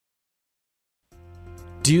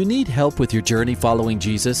Do you need help with your journey following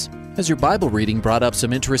Jesus? Has your Bible reading brought up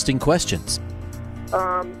some interesting questions?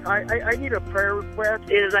 I need a prayer request.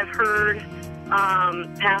 I've heard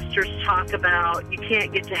pastors talk about you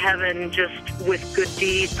can't get to heaven just with good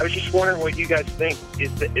deeds. I was just wondering what you guys think.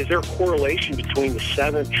 Is there a correlation between the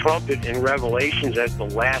seventh trumpet in Revelations as the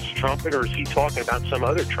last trumpet, or is he talking about some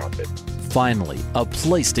other trumpet? Finally, a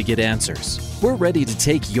place to get answers. We're ready to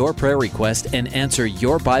take your prayer request and answer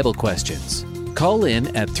your Bible questions. Call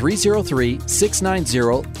in at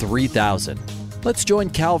 303-690-3000. Let's join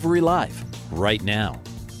Calvary Live right now.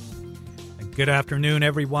 Good afternoon,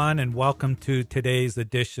 everyone, and welcome to today's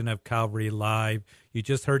edition of Calvary Live. You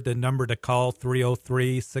just heard the number to call,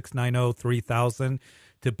 303-690-3000,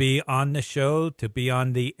 to be on the show, to be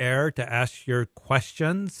on the air, to ask your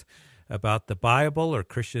questions about the Bible or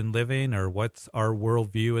Christian living or what's our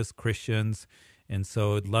worldview as Christians. And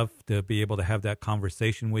so I'd love to be able to have that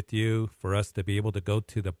conversation with you, for us to be able to go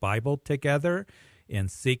to the Bible together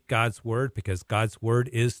and seek God's Word, because God's Word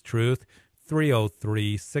is truth.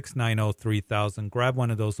 303-690-3000. Grab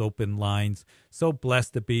one of those open lines. So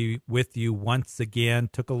blessed to be with you once again.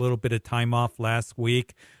 Took a little bit of time off last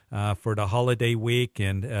week for the holiday week,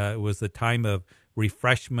 and it was a time of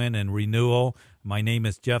refreshment and renewal. My name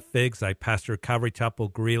is Jeff Figs. I pastor Calvary Chapel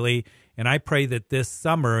Greeley, and I pray that this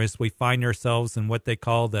summer, as we find ourselves in what they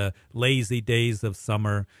call the lazy days of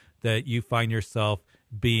summer, that you find yourself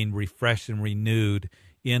being refreshed and renewed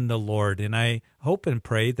in the Lord. And I hope and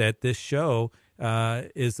pray that this show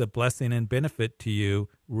is a blessing and benefit to you,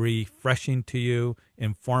 refreshing to you,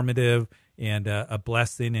 informative, and a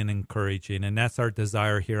blessing and encouraging. And that's our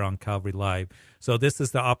desire here on Calvary Live. So this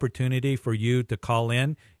is the opportunity for you to call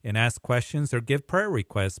in and ask questions or give prayer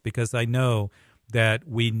requests, because I know that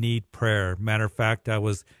we need prayer. Matter of fact, I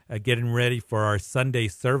was getting ready for our Sunday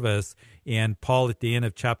service, and Paul, at the end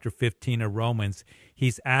of chapter 15 of Romans,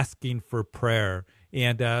 he's asking for prayer.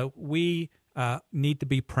 And we need to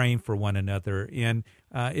be praying for one another. And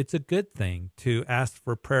it's a good thing to ask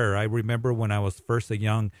for prayer. I remember when I was first a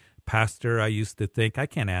young pastor, I used to think, I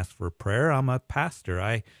can't ask for prayer. I'm a pastor.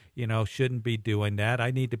 I shouldn't be doing that.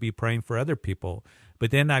 I need to be praying for other people.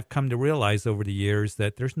 But then I've come to realize over the years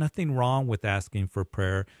that there's nothing wrong with asking for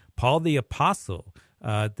prayer. Paul the Apostle,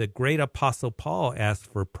 the great Apostle Paul, asked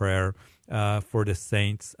for prayer for the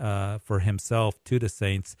saints, for himself to the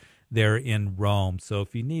saints there in Rome. So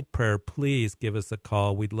if you need prayer, please give us a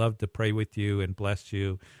call. We'd love to pray with you and bless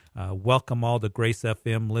you. Welcome all the Grace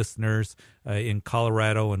FM listeners in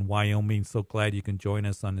Colorado and Wyoming. So glad you can join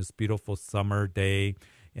us on this beautiful summer day.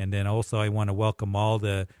 And then also I want to welcome all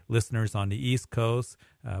the listeners on the East Coast.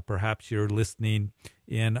 Perhaps you're listening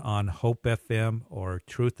in on Hope FM or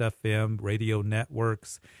Truth FM radio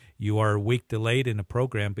networks. You are a week delayed in the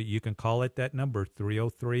program, but you can call at that number,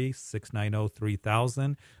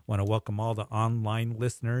 303-690-3000. Want to welcome all the online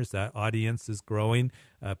listeners. That audience is growing.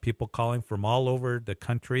 People calling from all over the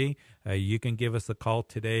country. You can give us a call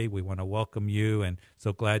today. We want to welcome you, and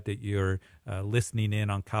so glad that you're listening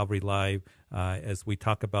in on Calvary Live as we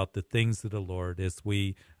talk about the things of the Lord, as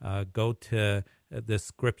we go to the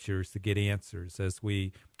scriptures to get answers, as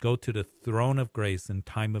we go to the throne of grace in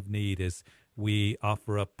time of need, as we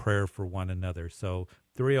offer up prayer for one another. So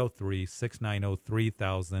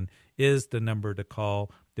 303-690-3000 is the number to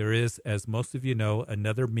call. There is, as most of you know,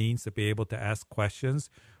 another means to be able to ask questions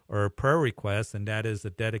or prayer requests, and that is a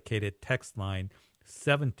dedicated text line,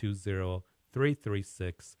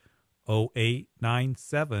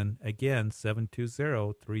 720-336-0897. Again,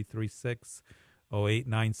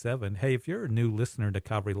 720-336-0897. Hey, if you're a new listener to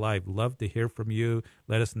Calvary Live, love to hear from you.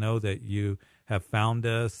 Let us know that you have found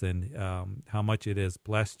us and how much it has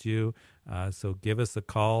blessed you. So give us a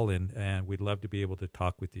call, and we'd love to be able to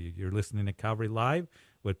talk with you. You're listening to Calvary Live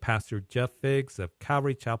with Pastor Jeff Figs of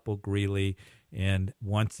Calvary Chapel Greeley. And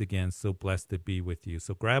once again, so blessed to be with you.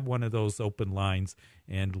 So grab one of those open lines,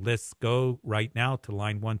 and let's go right now to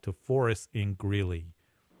line 1 to Forrest in Greeley.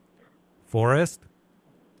 Forrest?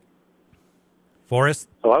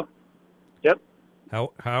 Hello? Yep.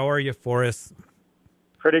 How are you, Forrest?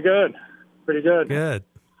 Pretty good. Good.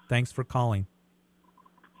 Thanks for calling.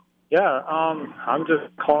 Yeah, I'm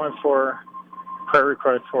just calling for prayer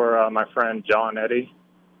request for my friend John Eddy.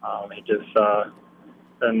 He just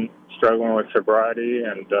been struggling with sobriety,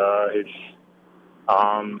 and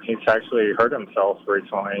he's actually hurt himself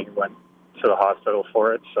recently. He went to the hospital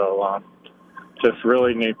for it, so just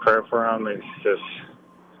really need prayer for him. He's just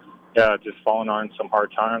falling on some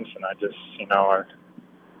hard times, and I just, I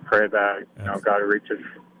pray that, God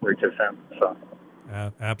reaches him. So.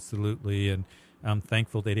 Absolutely, and I'm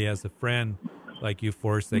thankful that he has a friend like you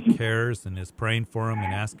for us that cares and is praying for him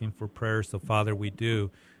and asking for prayer. So, Father, we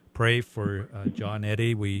do pray for John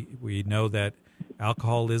Eddie. We know that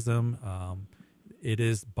alcoholism, it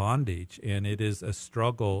is bondage, and it is a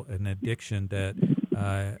struggle, an addiction that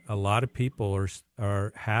a lot of people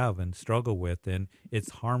have and struggle with, and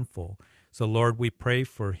it's harmful. So, Lord, we pray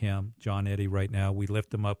for him, John Eddie, right now. We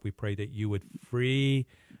lift him up. We pray that you would free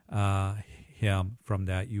him from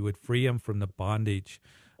that. You would free him from the bondage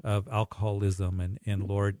of alcoholism, and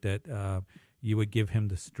Lord, that you would give him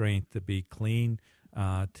the strength to be clean,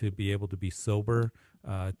 to be able to be sober,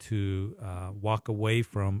 to walk away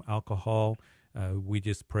from alcohol. We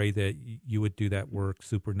just pray that you would do that work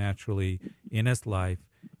supernaturally in his life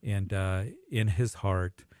and in his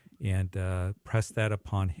heart, and press that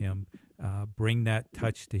upon him. Bring that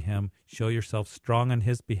touch to him. Show yourself strong on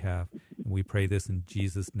his behalf. And we pray this in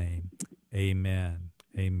Jesus' name. Amen.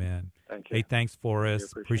 Amen. Thank you. Hey, thanks,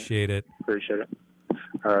 Forrest. Appreciate it. Appreciate it.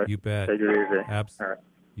 All right. You bet. Take it easy. All right.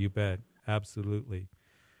 You bet. Absolutely.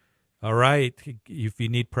 All right. If you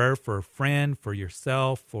need prayer for a friend, for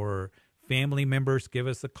yourself, for family members, give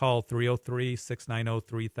us a call,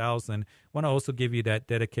 303-690-3000. I want to also give you that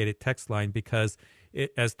dedicated text line because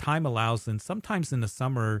as time allows, and sometimes in the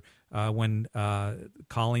summer when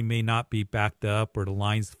calling may not be backed up or the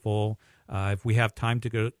line's full, if we have time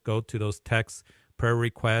to go to those text prayer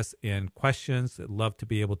requests and questions, I'd love to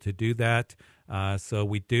be able to do that. So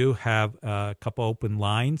we do have a couple open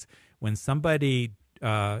lines. When somebody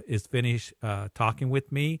is finished talking with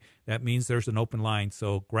me, that means there's an open line.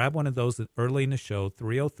 So grab one of those early in the show,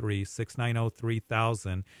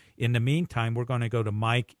 303-690-3000. In the meantime, we're going to go to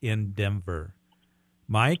Mike in Denver.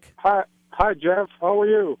 Mike? Hi, Jeff. How are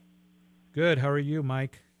you? Good. How are you,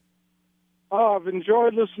 Mike? Oh, I've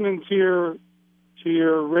enjoyed listening to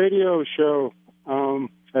your radio show. I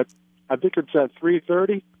think it's at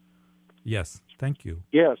 3:30. Yes. Thank you.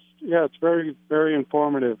 Yes. Yeah, it's very, very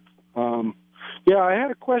informative. Yeah, I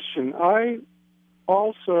had a question. I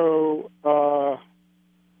also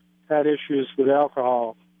had issues with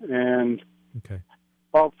alcohol, and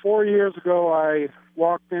about 4 years ago, I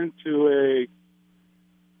walked into a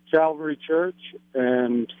Calvary church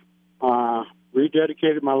and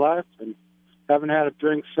rededicated my life, and haven't had a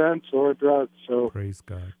drink since or a drug. So praise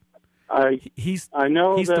God. I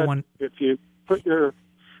know he's that the one. If you put your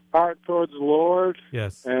heart towards the Lord,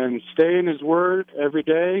 yes, and stay in His Word every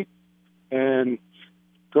day, and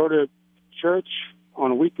go to church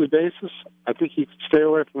on a weekly basis, I think you can stay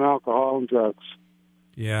away from alcohol and drugs.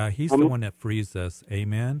 Yeah, He's the one that frees us.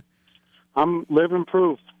 Amen. I'm living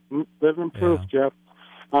proof. Jeff.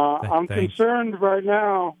 I'm thanks. concerned right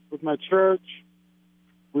now with my church.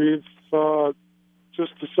 We've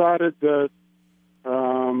just decided that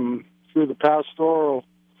through the pastoral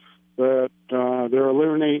that they're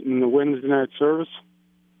eliminating the Wednesday night service.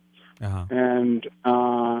 And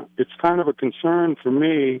it's kind of a concern for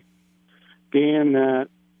me, being that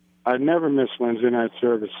I never miss Wednesday night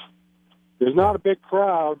service. There's not a big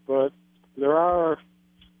crowd, but there are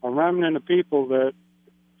a remnant of people that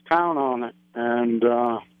count on it. And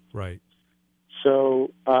right.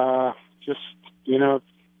 So just,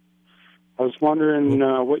 I was wondering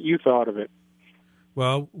what you thought of it.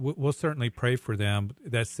 Well, we'll certainly pray for them.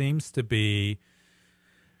 That seems to be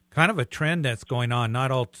kind of a trend that's going on.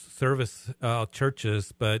 Not all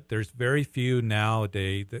churches, but there's very few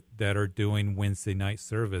nowadays that are doing Wednesday night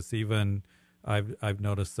service. Even I've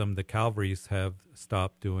noticed some of the Calvaries have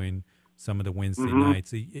stopped doing some of the Wednesday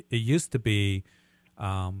nights. It used to be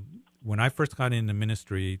when I first got into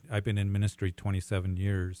ministry. I've been in ministry 27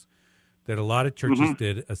 years. That a lot of churches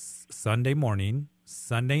did a Sunday morning,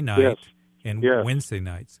 Sunday night, and Wednesday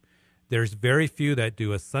nights. There's very few that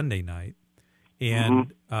do a Sunday night.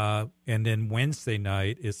 And then Wednesday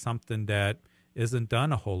night is something that isn't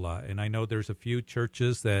done a whole lot. And I know there's a few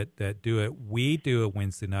churches that do it. We do a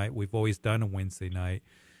Wednesday night. We've always done a Wednesday night.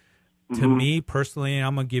 To me personally,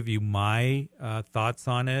 I'm going to give you my thoughts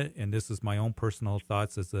on it, and this is my own personal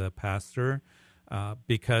thoughts as a pastor,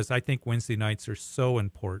 because I think Wednesday nights are so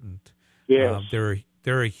important. Yes.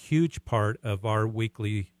 They're a huge part of our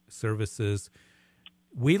weekly services.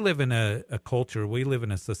 We live in a culture, we live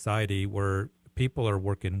in a society where people are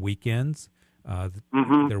working weekends.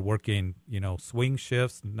 They're working, swing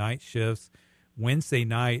shifts, night shifts. Wednesday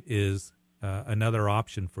night is another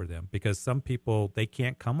option for them because some people, they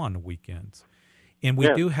can't come on the weekends. And we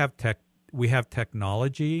do have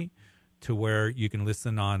technology to where you can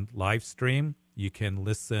listen on live stream. You can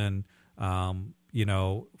listen,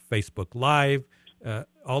 Facebook Live,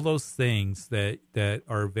 all those things that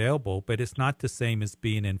are available, but it's not the same as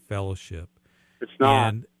being in fellowship. It's not.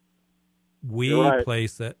 And we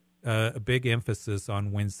place a big emphasis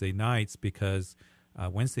on Wednesday nights because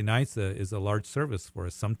Wednesday nights is a large service for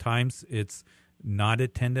us. Sometimes it's not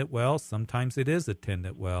attended well. Sometimes it is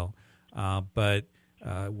attended well. But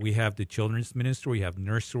we have the children's ministry, we have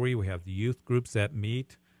nursery, we have the youth groups that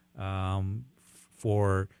meet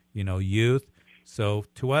for youth. So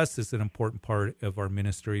to us, it's an important part of our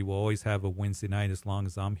ministry. We'll always have a Wednesday night as long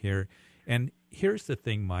as I'm here. And here's the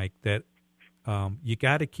thing, Mike, that you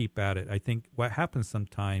got to keep at it. I think what happens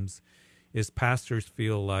sometimes is pastors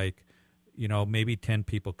feel like, maybe 10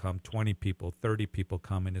 people come, 20 people, 30 people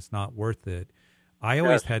come, and it's not worth it. I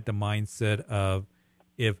always had the mindset of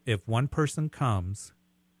if one person comes,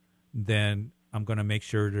 then I'm going to make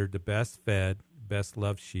sure they're the best fed, best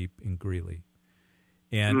loved sheep in Greeley.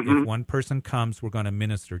 And if one person comes, we're going to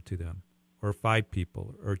minister to them, or 5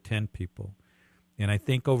 people, or 10 people. And I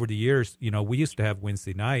think over the years, we used to have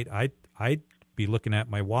Wednesday night. I'd be looking at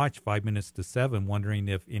my watch 5 minutes to 7, wondering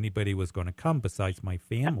if anybody was going to come besides my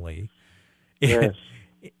family. Yes.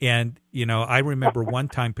 And I remember one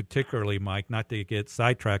time particularly, Mike, not to get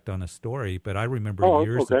sidetracked on a story, but I remember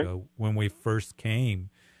years ago when we first came,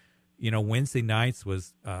 Wednesday nights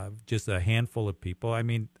was just a handful of people. I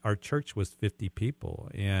mean, our church was 50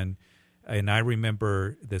 people. And I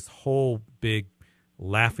remember this whole big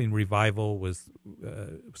laughing revival was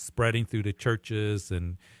spreading through the churches.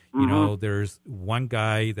 And, there's one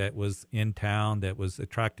guy that was in town that was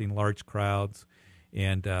attracting large crowds.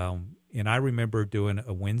 And I remember doing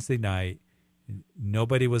a Wednesday night.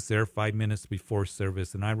 Nobody was there 5 minutes before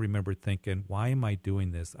service. And I remember thinking, why am I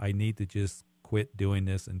doing this? I need to just quit doing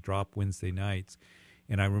this and drop Wednesday nights.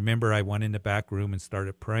 And I remember I went in the back room and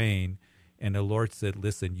started praying. And the Lord said,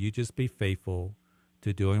 listen, you just be faithful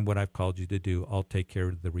to doing what I've called you to do. I'll take care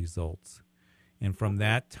of the results. And from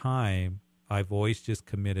that time, I've always just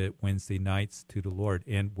committed Wednesday nights to the Lord.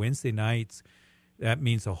 And Wednesday nights, that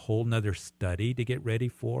means a whole nother study to get ready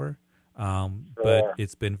for. But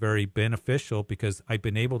it's been very beneficial because I've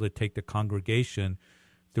been able to take the congregation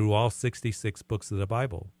through all 66 books of the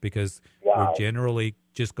Bible because we're generally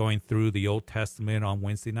just going through the Old Testament on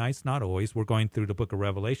Wednesday nights. Not always. We're going through the book of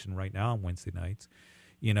Revelation right now on Wednesday nights,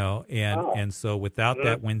 and so without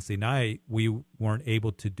that Wednesday night, we weren't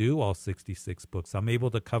able to do all 66 books. I'm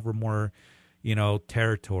able to cover more,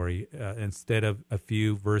 territory instead of a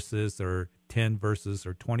few verses or 10 verses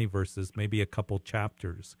or 20 verses, maybe a couple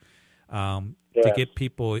chapters to get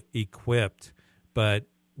people equipped. But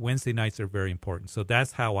Wednesday nights are very important. So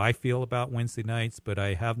that's how I feel about Wednesday nights, but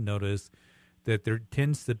I have noticed that there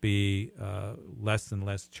tends to be less and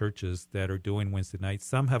less churches that are doing Wednesday nights.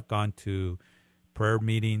 Some have gone to prayer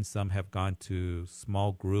meetings, some have gone to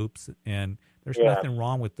small groups, and there's nothing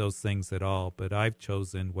wrong with those things at all, but I've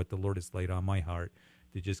chosen what the Lord has laid on my heart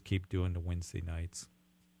to just keep doing the Wednesday nights.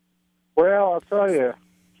 Well, I'll tell you,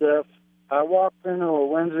 Jeff, I walked into a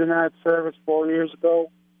Wednesday night service 4 years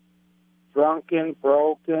ago, drunken,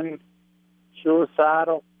 broken,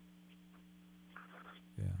 suicidal.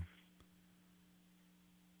 Yeah.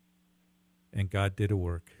 And God did a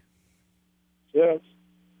work. Yes.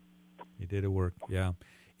 He did a work, yeah.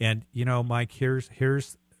 And, Mike, here's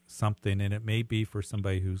something, and it may be for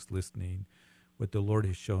somebody who's listening, what the Lord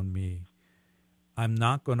has shown me. I'm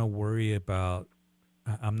not going to worry about,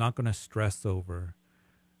 I'm not going to stress over,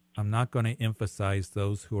 I'm not going to emphasize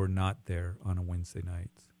those who are not there on a Wednesday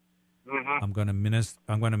night. I'm going to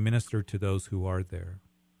minister to those who are there.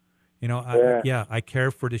 I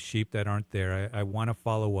care for the sheep that aren't there. I want to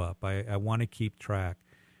follow up. I want to keep track,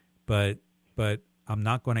 but I'm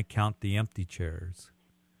not going to count the empty chairs.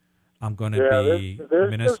 I'm going to be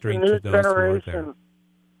ministering to those who are there.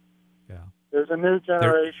 Yeah, there's a new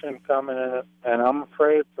generation coming in, and I'm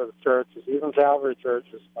afraid for the churches, even Calvary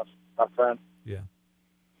churches, my friend. Yeah.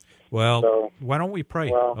 Well, why don't we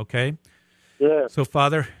pray? Okay. Yeah. So,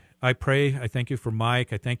 Father, I pray, I thank you for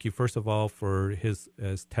Mike. I thank you, first of all, for his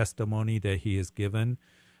testimony that he has given,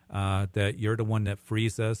 that you're the one that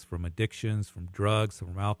frees us from addictions, from drugs,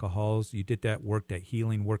 from alcohols. You did that work, that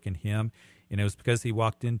healing work in him, and it was because he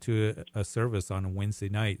walked into a service on a Wednesday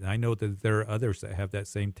night. And I know that there are others that have that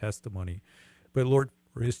same testimony. But, Lord,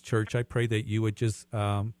 for his church, I pray that you would just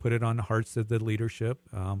put it on the hearts of the leadership,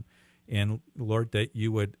 and, Lord, that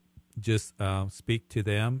you would just speak to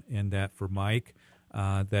them, and that for Mike,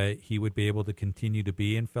 that he would be able to continue to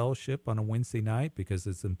be in fellowship on a Wednesday night because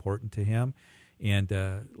it's important to him. And,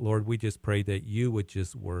 Lord, we just pray that you would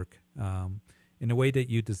just work in the way that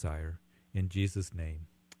you desire. In Jesus' name,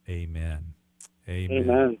 amen. Amen.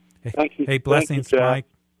 Amen. Thank you. Hey, blessings, Thank you, Mike.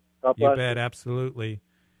 God You bless bet, absolutely.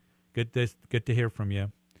 Good to hear from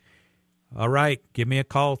you. All right, give me a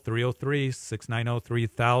call,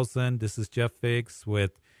 303-690-3000. This is Jeff Figs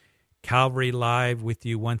with Calvary Live with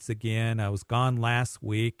you once again. I was gone last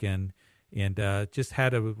week and just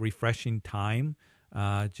had a refreshing time,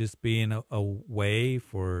 just being away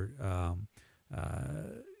for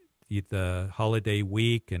the holiday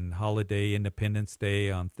week and holiday Independence Day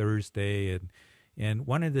on Thursday. And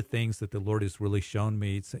one of the things that the Lord has really shown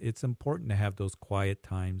me, it's important to have those quiet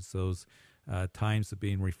times, those times of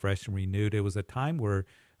being refreshed and renewed. It was a time where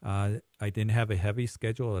I didn't have a heavy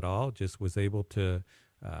schedule at all, just was able to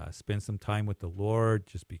spend some time with the Lord,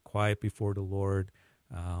 just be quiet before the Lord,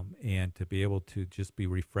 and to be able to just be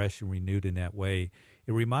refreshed and renewed in that way.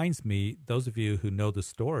 It reminds me, those of you who know the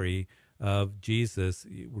story of Jesus,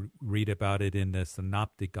 you read about it in the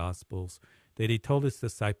Synoptic Gospels, that he told his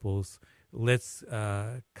disciples, let's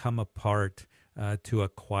come apart to a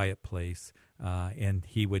quiet place. And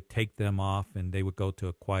he would take them off and they would go to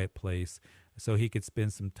a quiet place so he could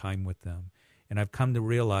spend some time with them. And I've come to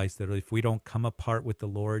realize that if we don't come apart with the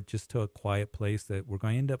Lord just to a quiet place, that we're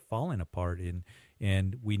going to end up falling apart.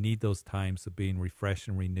 And we need those times of being refreshed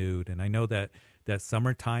and renewed. And I know that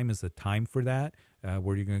summertime is a time for that,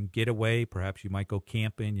 where you're going to get away. Perhaps you might go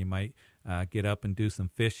camping. You might get up and do some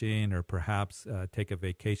fishing, or perhaps take a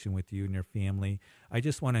vacation with you and your family. I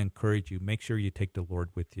just want to encourage you, make sure you take the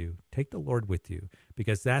Lord with you. Take the Lord with you,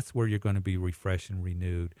 because that's where you're going to be refreshed and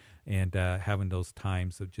renewed, and having those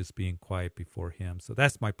times of just being quiet before him. So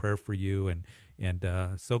that's my prayer for you, and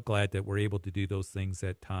so glad that we're able to do those things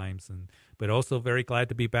at times, but also very glad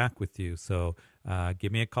to be back with you. So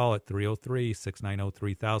give me a call at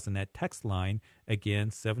 303-690-3000. That text line,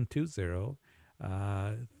 again,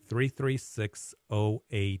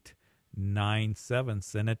 720-336-0897.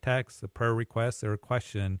 Send a text, a prayer request, or a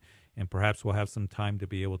question, and perhaps we'll have some time to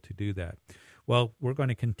be able to do that. Well, we're going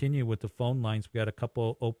to continue with the phone lines. We got a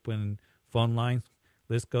couple open phone lines.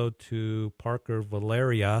 Let's go to Parker.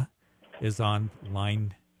 Valeria is on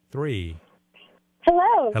line 3.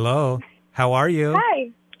 Hello. Hello. How are you?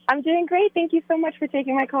 Hi. I'm doing great. Thank you so much for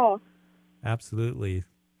taking my call. Absolutely.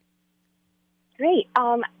 Great.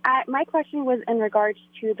 My question was in regards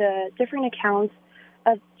to the different accounts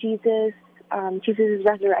of Jesus'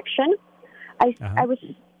 resurrection. I was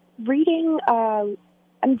reading.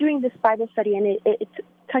 I'm doing this Bible study, and it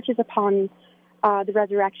touches upon the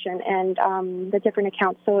resurrection and the different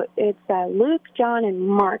accounts. So it's Luke, John, and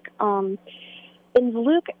Mark. In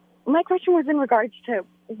Luke, my question was in regards to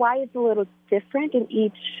why it's a little different in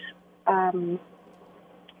each.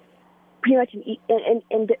 Pretty much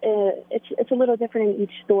it's a little different in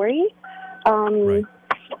each story. Right.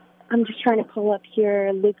 I'm just trying to pull up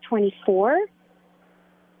here Luke 24,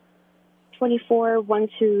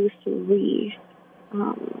 1-3.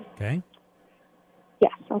 Okay.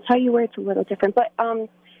 Yes, I'll tell you where it's a little different. But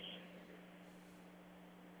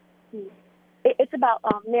it's about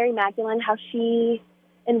Mary Magdalene, how she,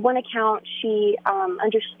 in one account, she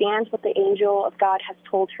understands what the angel of God has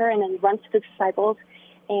told her and then runs to the disciples,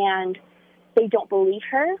 and they don't believe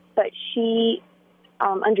her, but she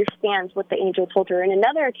understands what the angel told her. In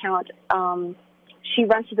another account, she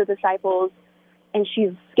runs to the disciples, and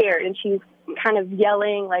she's scared, and she's kind of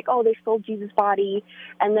yelling, like, oh, they stole Jesus' body.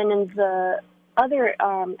 And then in the other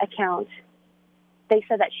account, they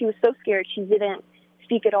said that she was so scared she didn't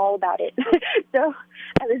speak at all about it. So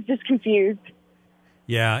I was just confused.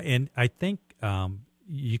 Yeah, and I think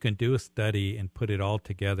you can do a study and put it all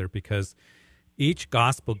together, because each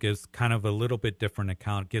gospel gives kind of a little bit different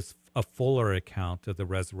account, gives a fuller account of the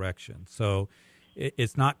resurrection. So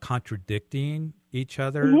it's not contradicting each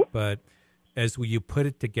other, but as you put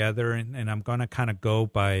it together, and I'm going to kind of go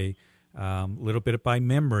by a little bit by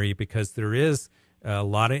memory, because there is a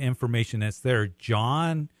lot of information that's there.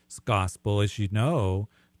 John's gospel, as you know,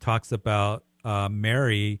 talks about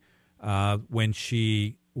Mary when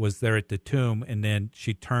she was there at the tomb, and then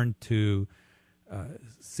she turned to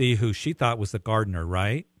see who she thought was the gardener,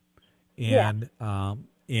 right? And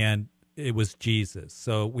and it was Jesus.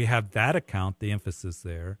 So we have that account, the emphasis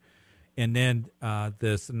there. And then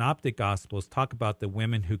the Synoptic Gospels talk about the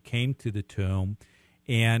women who came to the tomb.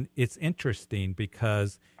 And it's interesting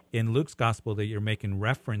because in Luke's Gospel that you're making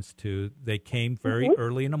reference to, they came very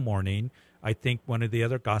early in the morning. I think one of the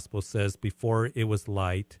other Gospels says before it was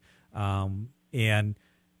light. And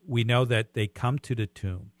we know that they come to the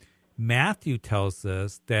tomb. Matthew tells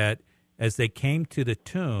us that as they came to the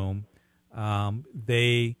tomb,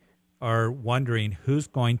 they are wondering who's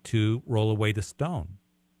going to roll away the stone.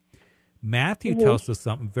 Matthew tells us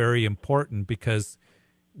something very important, because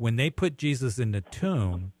when they put Jesus in the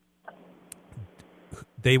tomb,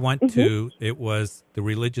 they went to, it was the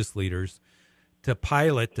religious leaders, to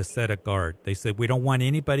Pilate to set a guard. They said, we don't want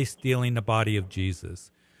anybody stealing the body of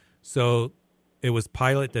Jesus. So it was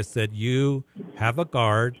Pilate that said, you have a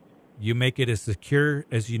guard, you make it as secure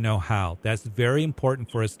as you know how. That's very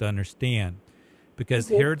important for us to understand, because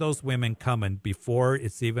here are those women coming before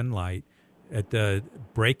it's even light, at the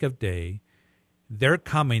break of day. They're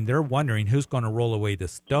coming, they're wondering who's going to roll away the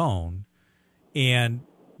stone. And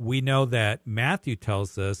we know that Matthew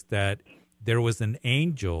tells us that there was an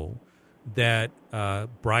angel that,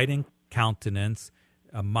 bright in countenance,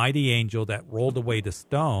 a mighty angel that rolled away the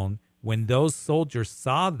stone. When those soldiers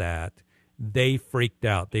saw that, they freaked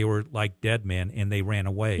out. They were like dead men, and they ran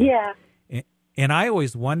away. Yeah. And I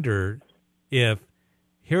always wonder if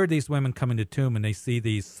here are these women coming to the tomb and they see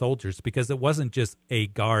these soldiers, because it wasn't just a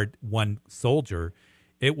guard, one soldier.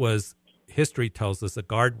 It was, history tells us, a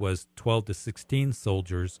guard was 12 to 16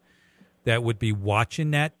 soldiers that would be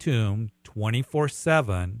watching that tomb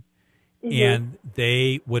 24/7. And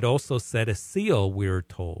they would also set a seal, we were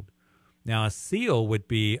told. Now, a seal would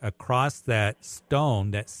be across that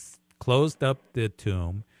stone that closed up the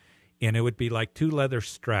tomb, and it would be like two leather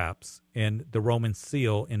straps and the Roman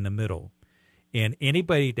seal in the middle. And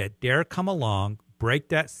anybody that dare come along, break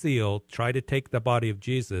that seal, try to take the body of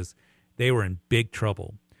Jesus, they were in big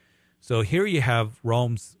trouble. So here you have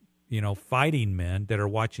Rome's, fighting men that are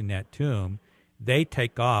watching that tomb. They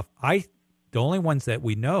take off. The only ones that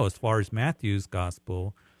we know as far as Matthew's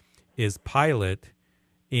gospel is Pilate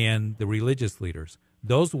and the religious leaders.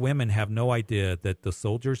 Those women have no idea that the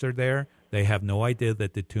soldiers are there. They have no idea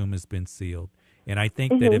that the tomb has been sealed. And I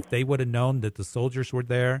think that if they would have known that the soldiers were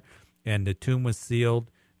there and the tomb was sealed,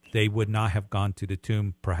 they would not have gone to the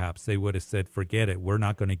tomb, perhaps. They would have said, forget it, we're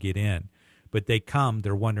not going to get in. But they come,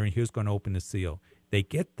 they're wondering who's going to open the seal. They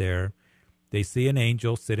get there, they see an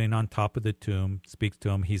angel sitting on top of the tomb, speaks to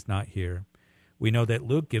him, he's not here. We know that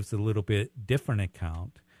Luke gives a little bit different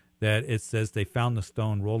account, that it says they found the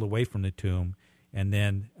stone rolled away from the tomb, and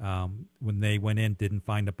then when they went in, didn't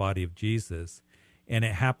find the body of Jesus. And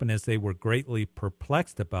it happened as they were greatly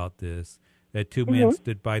perplexed about this, that two men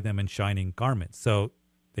stood by them in shining garments. So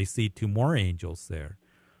they see two more angels there.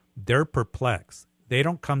 They're perplexed. They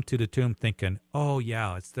don't come to the tomb thinking, oh,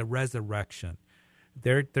 yeah, it's the resurrection.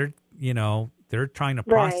 They're trying to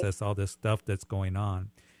process all this stuff that's going on.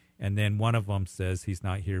 And then one of them says he's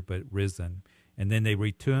not here but risen. And then they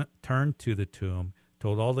returned to the tomb,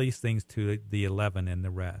 told all these things to the 11 and the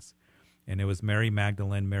rest. And it was Mary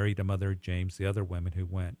Magdalene, Mary the mother of James, the other women who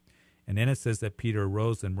went. And then it says that Peter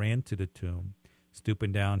arose and ran to the tomb.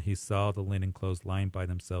 Stooping down, he saw the linen clothes lying by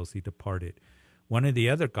themselves. He departed. One of the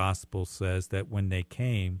other Gospels says that when they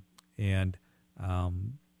came and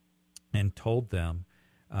told them,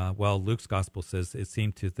 Luke's Gospel says it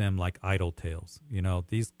seemed to them like idle tales.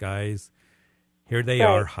 These guys, here they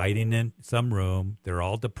are hiding in some room. They're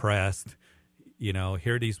all depressed.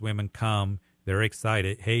 Here these women come. They're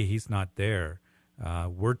excited. Hey, he's not there.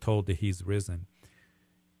 We're told that he's risen.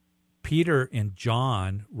 Peter and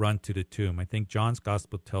John run to the tomb. I think John's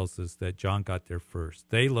Gospel tells us that John got there first.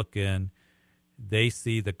 They look in. They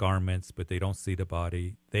see the garments, but they don't see the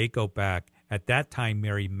body. They go back. At that time,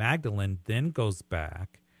 Mary Magdalene then goes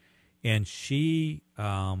back, and she,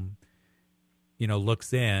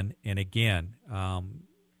 looks in, and again,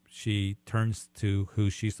 she turns to who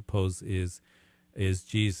she supposes is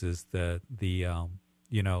Jesus, who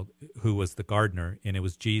was the gardener, and it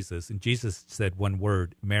was Jesus. And Jesus said one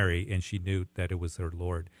word, Mary, and she knew that it was her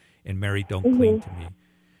Lord. And Mary, don't cling to me,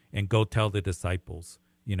 and go tell the disciples,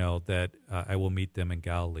 that I will meet them in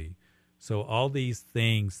Galilee. So all these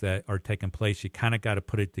things that are taking place, you kind of got to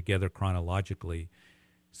put it together chronologically.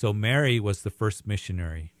 So Mary was the first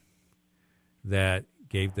missionary that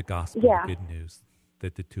gave the gospel, the good news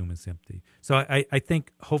that the tomb is empty. So I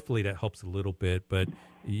think hopefully that helps a little bit, but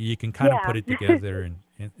you can kind of put it together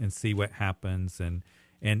and see what happens. And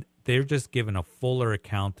they're just given a fuller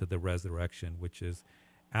account of the resurrection, which is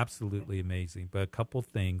absolutely amazing. But a couple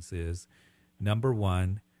things is, number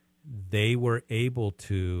one, they were able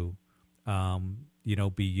to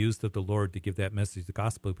be used of the Lord to give that message, the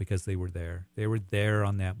gospel, because they were there. They were there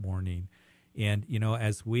on that morning. And,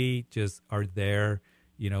 as we just are there,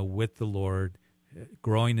 with the Lord,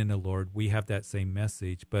 growing in the Lord, we have that same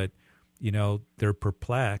message. But, they're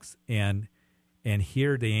perplexed. And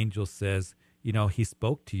here the angel says, he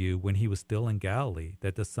spoke to you when he was still in Galilee,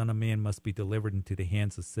 that the Son of Man must be delivered into the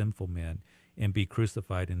hands of sinful men and be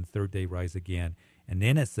crucified, and the third day rise again. And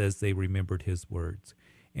then it says they remembered his words.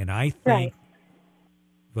 And I think,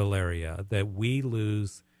 Valeria, that we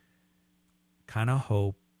lose kind of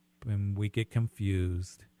hope, and we get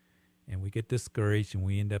confused, and we get discouraged, and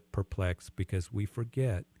we end up perplexed because we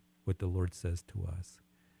forget what the Lord says to us,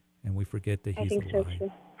 and we forget that he's alive.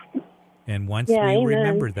 So, and once we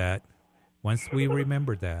remember that, Once we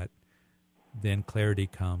remember that, then clarity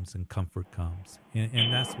comes and comfort comes.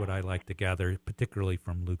 And that's what I like to gather, particularly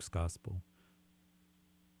from Luke's gospel.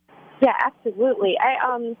 Yeah, absolutely.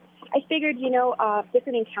 I figured,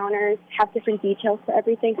 different encounters have different details to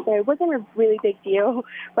everything, so it wasn't a really big deal.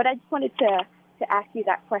 But I just wanted to ask you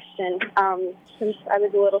that question since I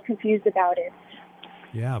was a little confused about it.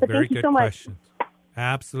 Yeah, but very good so questions.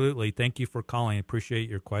 Absolutely. Thank you for calling. I appreciate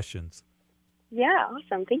your questions. Yeah,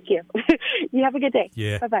 awesome. Thank you. You have a good day.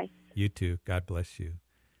 Yeah. Bye-bye. You too. God bless you.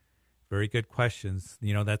 Very good questions.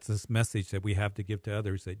 That's this message that we have to give to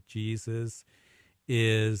others, that Jesus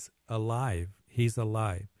is alive. He's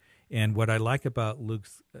alive. And what I like about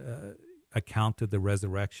Luke's account of the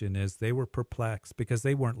resurrection is they were perplexed because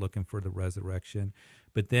they weren't looking for the resurrection.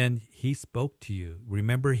 But then he spoke to you.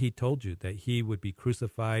 Remember, he told you that he would be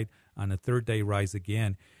crucified, on the third day rise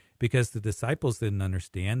again, because the disciples didn't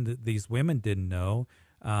understand. These women didn't know.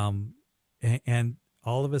 And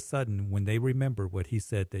all of a sudden, when they remember what he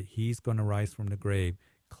said, that he's going to rise from the grave,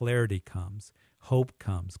 clarity comes, hope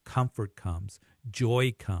comes, comfort comes,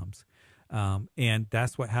 joy comes. And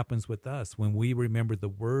that's what happens with us when we remember the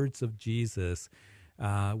words of Jesus,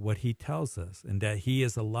 what he tells us, and that he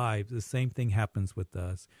is alive. The same thing happens with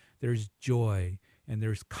us. There's joy and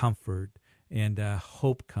there's comfort, and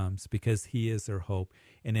hope comes because he is our hope.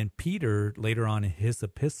 And then Peter, later on in his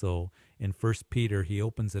epistle, in 1 Peter, he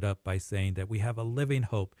opens it up by saying that we have a living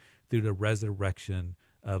hope through the resurrection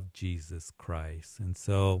of Jesus Christ. And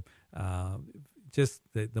so just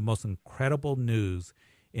the most incredible news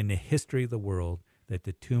in the history of the world, that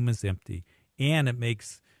the tomb is empty. And it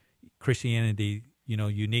makes Christianity,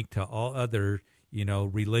 unique to all other,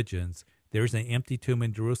 religions. There's an empty tomb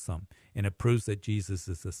in Jerusalem, and it proves that Jesus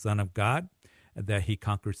is the Son of God, that he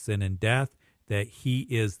conquered sin and death, that he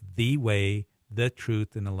is the way, the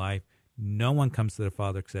truth, and the life. No one comes to the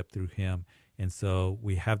Father except through him. And so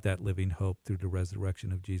we have that living hope through the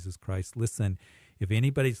resurrection of Jesus Christ. Listen, if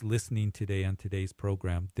anybody's listening today on today's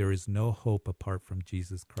program, there is no hope apart from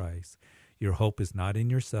Jesus Christ. Your hope is not in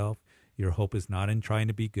yourself. Your hope is not in trying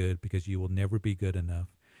to be good, because you will never be good enough.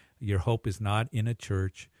 Your hope is not in a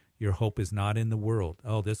church. Your hope is not in the world.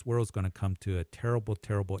 Oh, this world's going to come to a terrible,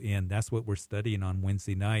 terrible end. That's what we're studying on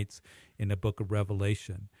Wednesday nights in the book of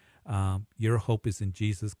Revelation. Your hope is in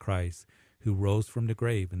Jesus Christ, who rose from the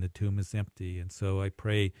grave, and the tomb is empty. And so I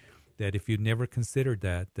pray that if you've never considered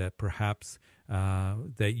that perhaps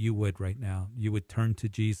that you would right now. You would turn to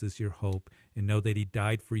Jesus, your hope, and know that he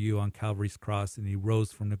died for you on Calvary's cross, and he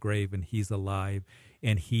rose from the grave, and he's alive,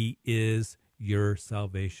 and he is your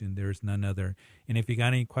salvation. There's none other. And if you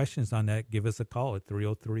got any questions on that, give us a call at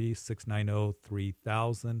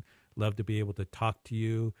 303-690-3000. Love to be able to talk to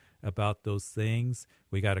you about those things.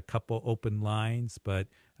 We got a couple open lines, but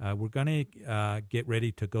we're going to get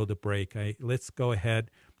ready to go to break. Let's go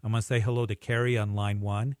ahead. I'm going to say hello to Carrie on line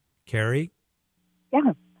 1. Carrie?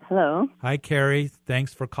 Yeah. Hello. Hi, Carrie.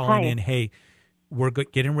 Thanks for calling Hi. in. Hey, we're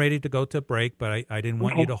getting ready to go to break, but I didn't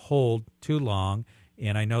want you to hold too long.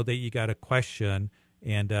 And I know that you got a question.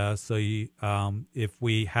 And so you, if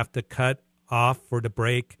we have to cut off for the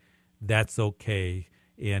break, that's okay.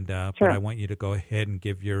 And Sure. But I want you to go ahead and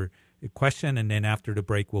give your question, and then after the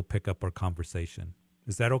break, we'll pick up our conversation.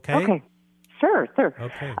 Is that okay? Okay. Sure.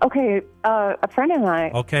 Okay. A friend and I.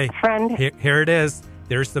 Okay. A friend. Here it is.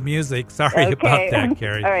 There's the music. Sorry about that,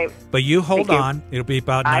 Carrie. All right. But you hold Thank you. on. It'll be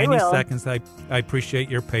about I 90 will. seconds. I appreciate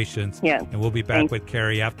your patience. Yeah. And we'll be back Thanks. with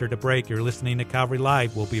Carrie after the break. You're listening to Calvary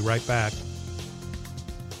Live. We'll be right back.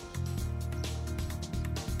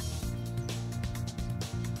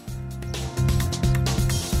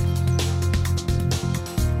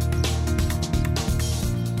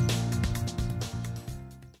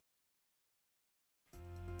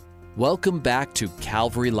 Welcome back to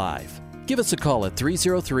Calvary Live. Give us a call at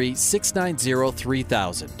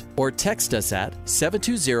 303-690-3000 or text us at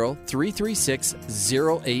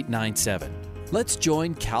 720-336-0897. Let's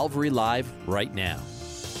join Calvary Live right now.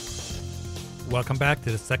 Welcome back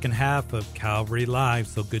to the second half of Calvary Live.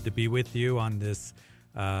 So good to be with you on this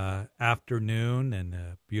afternoon and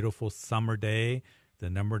a beautiful summer day. The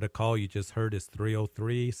number to call you just heard is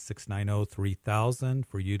 303-690-3000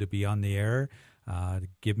 for you to be on the air.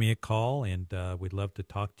 Give me a call, and we'd love to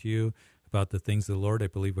talk to you about the things of the Lord. I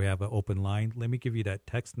believe we have an open line. Let me give you that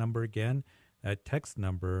text number again. That text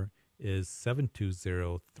number is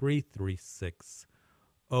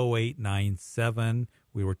 720-336-0897.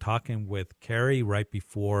 We were talking with Carrie right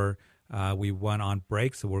before we went on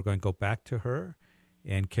break, so we're going to go back to her.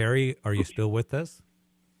 And Carrie, are you still with us?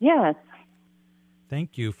 Yes.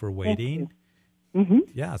 Thank you for waiting. Mm-hmm.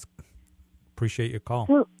 Yes. Appreciate your call.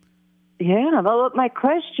 So, Yeah, well, my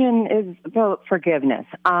question is about forgiveness.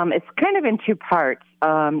 It's kind of in two parts.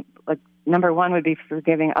 Like number one would be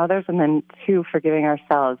forgiving others, and then two, forgiving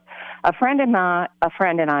ourselves. A friend and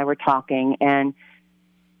I were talking, and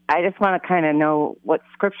I just want to kind of know what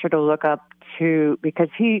scripture to look up to, because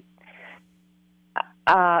he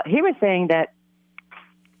was saying that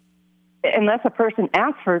unless a person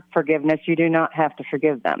asks for forgiveness, you do not have to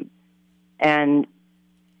forgive them. And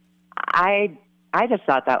I just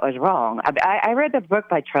thought that was wrong. I read the book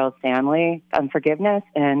by Charles Stanley on forgiveness,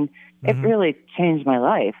 and it really changed my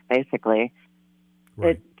life, basically.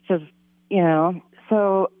 Right. It just,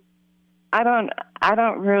 so I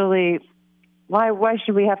don't really, why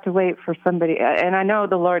should we have to wait for somebody? And I know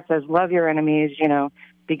the Lord says, love your enemies,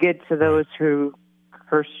 be good to those who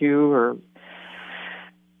curse you, or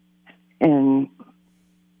in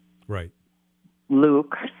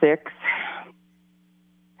Luke 6.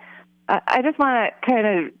 I just want to kind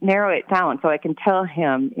of narrow it down so I can tell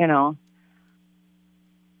him,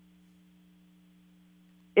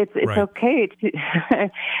 it's okay to,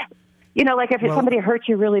 like if somebody hurts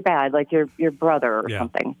you really bad, like your brother or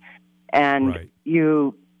something, and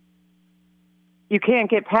you can't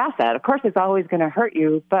get past that. Of course, it's always going to hurt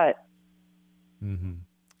you, but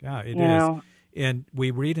yeah, it is. And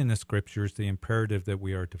we read in the scriptures the imperative that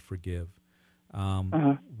we are to forgive.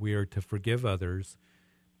 We are to forgive others.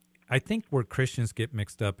 I think where Christians get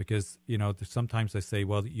mixed up, because, sometimes they say,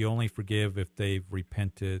 well, you only forgive if they've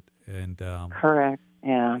repented and correct,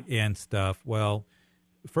 yeah, and stuff. Well,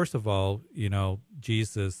 first of all,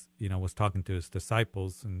 Jesus, was talking to his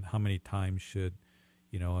disciples, and how many times should,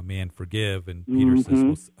 a man forgive? And Peter says,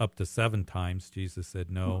 well, up to 7 times. Jesus said,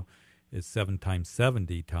 no, it's 7 times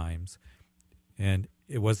 70 times. And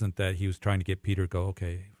it wasn't that he was trying to get Peter to go,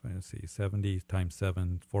 okay, let's see, 70 times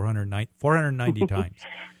 7, 490 times.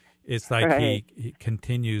 It's like he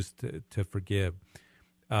continues to forgive.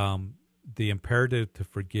 The imperative to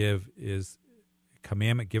forgive is a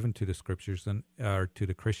commandment given to the scriptures or to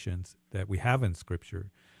the Christians that we have in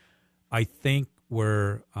Scripture. I think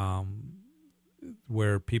where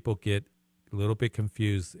people get a little bit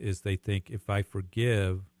confused is they think if I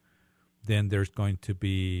forgive, then there's going to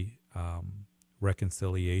be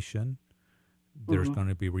reconciliation. There's going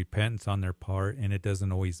to be repentance on their part, and it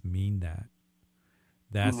doesn't always mean that.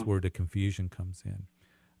 That's where the confusion comes in.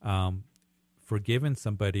 Forgiving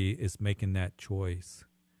somebody is making that choice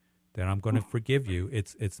that I'm going to forgive you.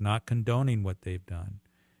 It's not condoning what they've done.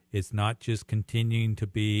 It's not just continuing to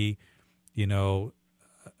be,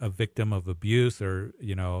 a victim of abuse, or,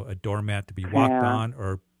 a doormat to be walked on,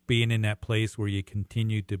 or being in that place where you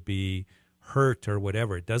continue to be hurt or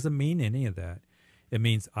whatever. It doesn't mean any of that. It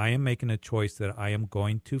means I am making a choice that I am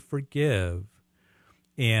going to forgive.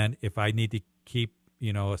 And if I need to keep,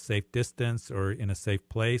 a safe distance or in a safe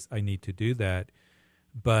place, I need to do that.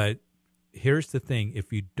 But here's the thing.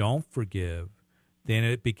 If you don't forgive, then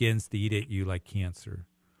it begins to eat at you like cancer.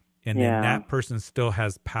 And then that person still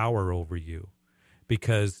has power over you,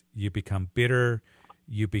 because you become bitter,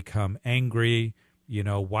 you become angry.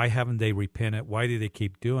 Why haven't they repented? Why do they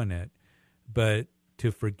keep doing it? But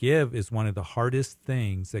to forgive is one of the hardest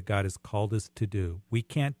things that God has called us to do. We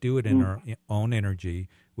can't do it in our own energy.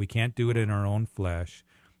 We can't do it in our own flesh.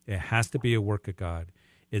 It has to be a work of God.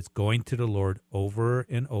 It's going to the Lord over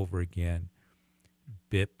and over again,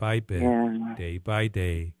 bit by bit, day by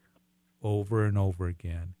day, over and over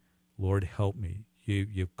again. Lord, help me.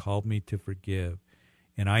 You've called me to forgive.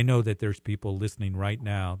 And I know that there's people listening right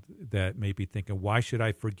now that may be thinking, why should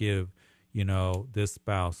I forgive, this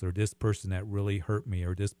spouse or this person that really hurt me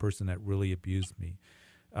or this person that really abused me?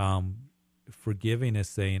 Forgiving is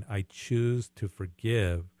saying, I choose to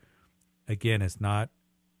forgive. Again, it's not,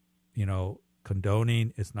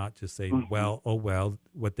 condoning. It's not just saying, well,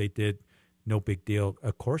 what they did, no big deal.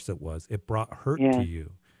 Of course it was. It brought hurt to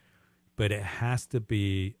you. But it has to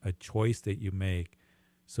be a choice that you make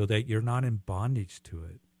so that you're not in bondage to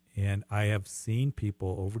it. And I have seen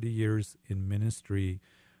people over the years in ministry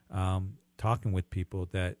talking with people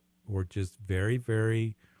that were just very,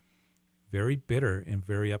 very, very bitter and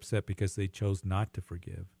very upset because they chose not to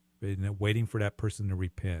forgive, waiting for that person to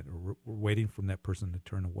repent or waiting for that person to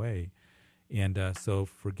turn away. And so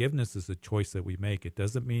forgiveness is a choice that we make. It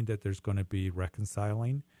doesn't mean that there's going to be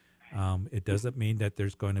reconciling. It doesn't mean that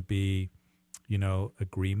there's going to be,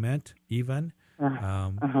 agreement even.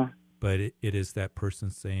 But it is that person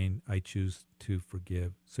saying, I choose to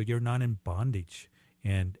forgive. So you're not in bondage,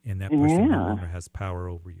 and that person no longer has power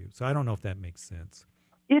over you. So I don't know if that makes sense.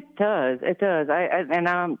 It does. It does.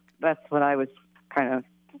 That's what I was kind of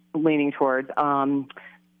leaning towards. And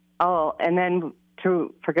then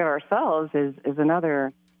to forgive ourselves is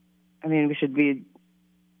another I mean, we should be.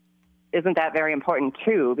 Isn't that very important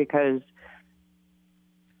too? Because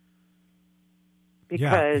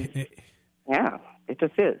yeah, it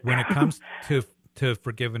just is. When it comes to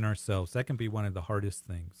forgiving ourselves, that can be one of the hardest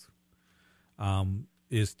things.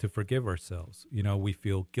 Is to forgive ourselves. You know, we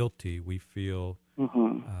feel guilty. We feel,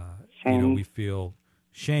 we feel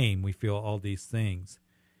shame. We feel all these things.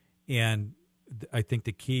 And I think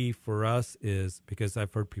the key for us is, because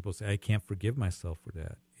I've heard people say, I can't forgive myself for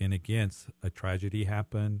that. And again, a tragedy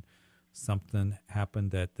happened, something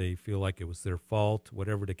happened that they feel like it was their fault,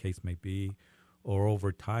 whatever the case may be. Or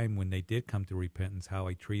over time, when they did come to repentance, how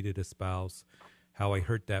I treated a spouse, how I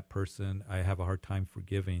hurt that person, I have a hard time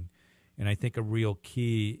forgiving. And I think a real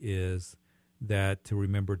key is that to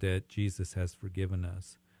remember that Jesus has forgiven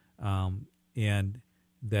us, and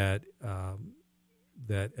that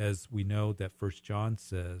that as we know that 1 John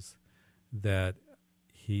says, that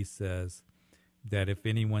he says that if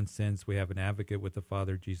anyone sins, we have an advocate with the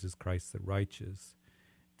Father, Jesus Christ the righteous.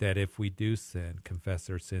 That if we do sin, confess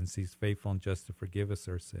our sins, he's faithful and just to forgive us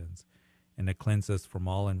our sins and to cleanse us from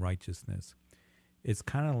all unrighteousness. It's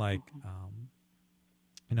kind of like,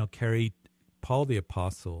 Carrie, Paul the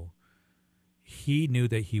Apostle, he knew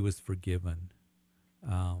that he was forgiven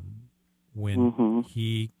when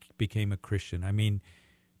he became a Christian. I mean,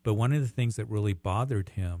 but one of the things that really bothered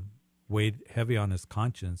him, weighed heavy on his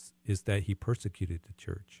conscience, is that he persecuted the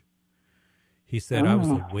church. He said, I was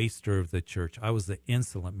a waster of the church. I was the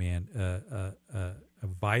insolent man, a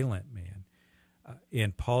violent man.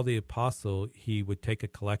 And Paul the Apostle, he would take a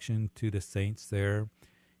collection to the saints there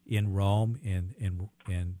in Rome.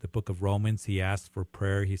 In the book of Romans, he asked for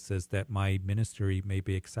prayer. He says that my ministry may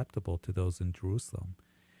be acceptable to those in Jerusalem.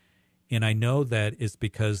 And I know that it's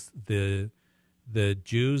because the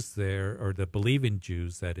Jews there, or the believing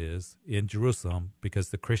Jews, that is, in Jerusalem, because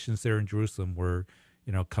the Christians there in Jerusalem were,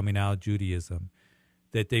 coming out of Judaism,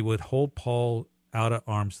 that they would hold Paul out at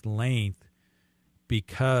arm's length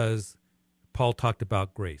because Paul talked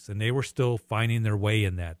about grace, and they were still finding their way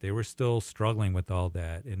in that. They were still struggling with all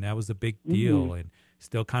that, and that was a big deal, and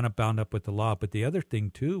still kind of bound up with the law. But the other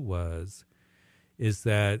thing, too, is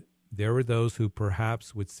that there were those who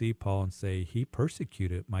perhaps would see Paul and say, he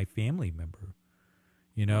persecuted my family member.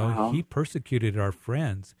 He persecuted our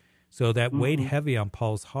friends. So that weighed heavy on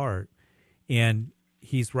Paul's heart. And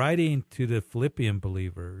he's writing to the Philippian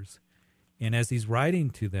believers, and as he's writing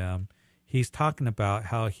to them, he's talking about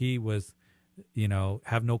how he was,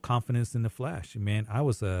 have no confidence in the flesh. Man, I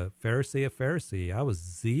was a Pharisee. I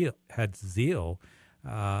was had zeal,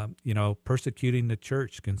 persecuting the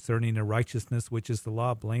church concerning the righteousness, which is the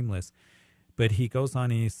law, blameless. But he goes on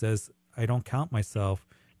and he says, I don't count myself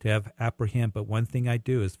to have apprehend, but one thing I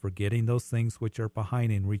do is forgetting those things which are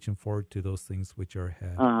behind and reaching forward to those things which are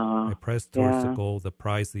ahead. I press towards the goal, the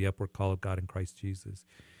prize, the upward call of God in Christ Jesus.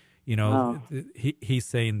 He's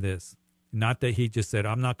saying this, not that he just said,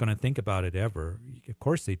 I'm not going to think about it ever. Of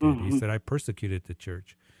course he did. He said, I persecuted the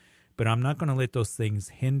church, but I'm not going to let those things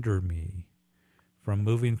hinder me from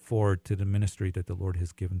moving forward to the ministry that the Lord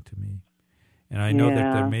has given to me. And I know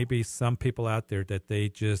that there may be some people out there that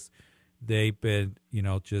they've been,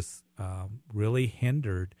 really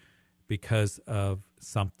hindered because of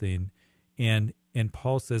something. And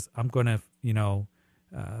Paul says, I'm going to,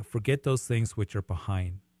 forget those things which are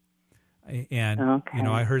behind. And,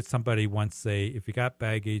 I heard somebody once say, if you got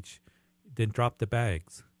baggage, then drop the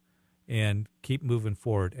bags and keep moving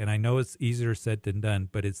forward. And I know it's easier said than done,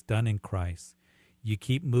 but it's done in Christ. You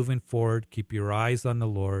keep moving forward, keep your eyes on the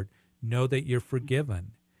Lord, know that you're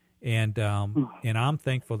forgiven. And I'm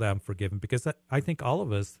thankful that I'm forgiven, because I think all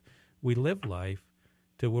of us, we live life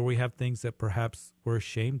to where we have things that perhaps we're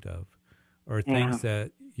ashamed of, or things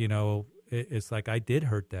that, it's like I did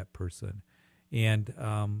hurt that person. And,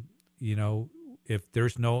 if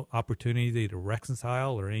there's no opportunity to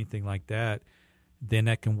reconcile or anything like that, then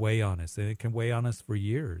that can weigh on us, and it can weigh on us for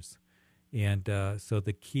years. And so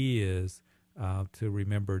the key is to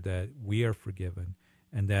remember that we are forgiven,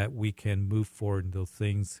 and that we can move forward in those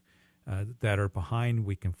things that are behind.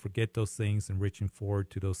 We can forget those things and reaching forward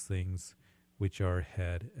to those things which are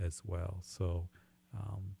ahead as well. So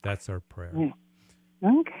that's our prayer.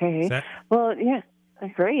 Okay. Well, yeah,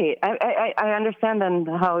 great. I understand then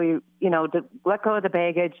how you to let go of the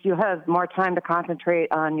baggage. You have more time to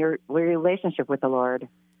concentrate on your relationship with the Lord.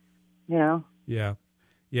 Yeah.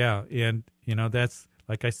 And, that's,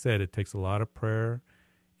 like I said, it takes a lot of prayer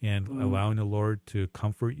and allowing the Lord to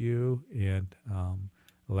comfort you, and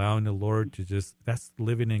allowing the Lord to that's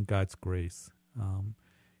living in God's grace,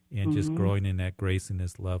 and just growing in that grace and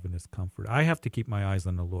His love and His comfort. I have to keep my eyes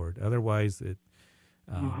on the Lord. Otherwise,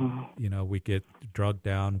 We get drugged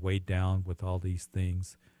down, weighed down with all these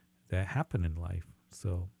things that happen in life.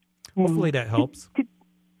 So hopefully that helps.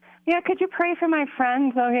 Could you pray for my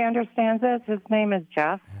friend so he understands this? His name is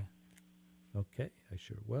Jeff. Okay, I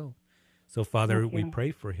sure will. So, Father, we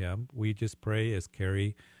pray for him. We just pray as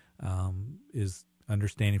Carrie is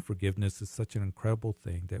understanding forgiveness is such an incredible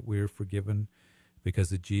thing, that we're forgiven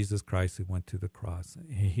because of Jesus Christ who went to the cross.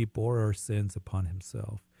 He bore our sins upon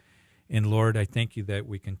himself. And Lord, I thank you that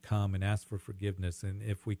we can come and ask for forgiveness. And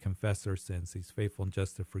if we confess our sins, he's faithful and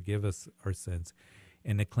just to forgive us our sins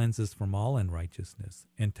and to cleanse us from all unrighteousness,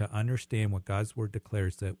 and to understand what God's word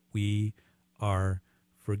declares, that we are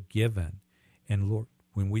forgiven. And Lord,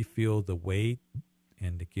 when we feel the weight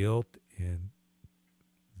and the guilt and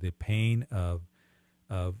the pain of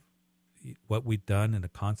what we've done and the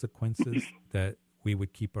consequences, that we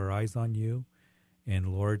would keep our eyes on you. And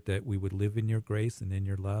Lord, that we would live in your grace and in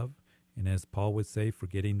your love. And as Paul would say,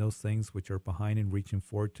 forgetting those things which are behind and reaching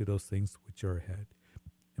forward to those things which are ahead.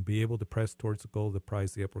 And be able to press towards the goal of the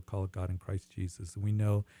prize, the upward call of God in Christ Jesus. And we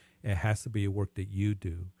know it has to be a work that you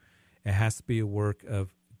do. It has to be a work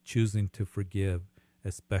of choosing to forgive,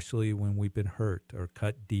 especially when we've been hurt or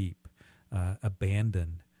cut deep,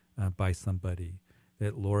 abandoned by somebody.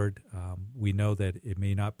 That, Lord, we know that it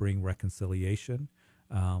may not bring reconciliation.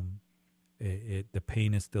 The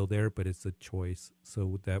pain is still there, but it's a choice,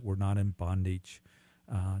 so that we're not in bondage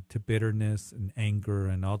to bitterness and anger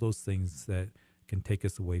and all those things that can take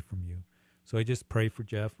us away from you. So I just pray for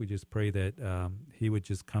Jeff. We just pray that he would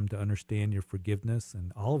just come to understand your forgiveness,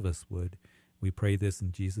 and all of us would. We pray this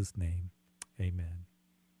in Jesus' name. Amen.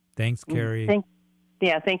 Thanks, Carrie. Thank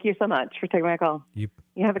you so much for taking my call. You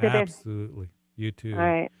have a good day. Absolutely. You too. All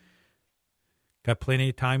right. Got plenty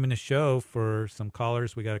of time in the show for some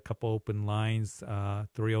callers. We got a couple open lines,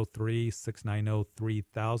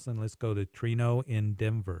 303-690-3000. Let's go to Trino in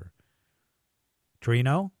Denver.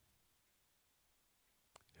 Trino?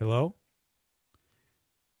 Hello?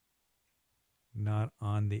 Not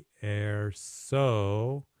on the air.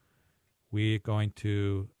 So we're going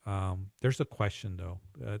to, there's a question, though,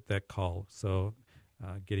 that call. So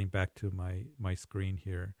getting back to my screen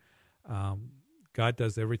here. God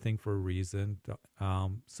does everything for a reason.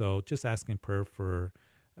 So just asking prayer for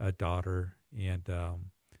a daughter and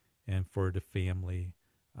for the family.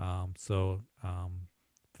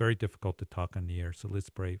 Very difficult to talk on the air. So let's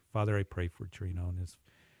pray. Father, I pray for Trino and his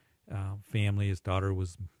family. His daughter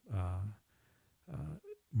was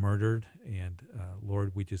murdered. And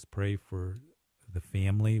Lord, we just pray for the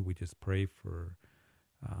family. We just pray for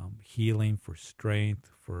healing, for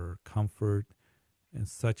strength, for comfort, and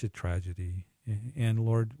such a tragedy. And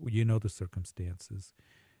Lord, you know the circumstances.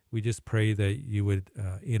 We just pray that you would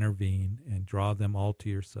intervene and draw them all to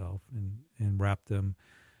yourself and wrap them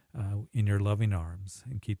in your loving arms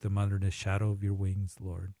and keep them under the shadow of your wings,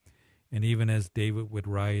 Lord. And even as David would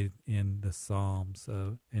write in the Psalms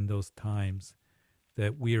in those times,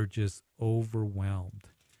 that we are just overwhelmed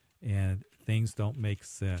and things don't make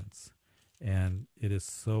sense. And it is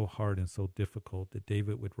so hard and so difficult that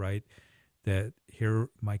David would write that, hear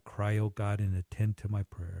my cry, O God, and attend to my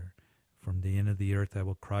prayer. From the end of the earth I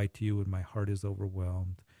will cry to you when my heart is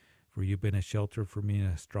overwhelmed. For you've been a shelter for me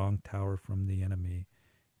and a strong tower from the enemy.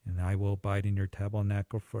 And I will abide in your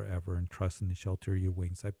tabernacle forever and trust in the shelter of your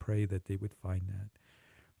wings. I pray that they would find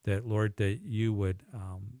that Lord, that you would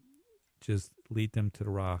just lead them to the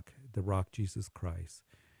rock Jesus Christ,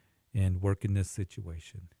 and work in this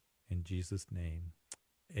situation. In Jesus' name,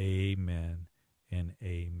 amen and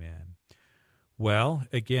amen. Well,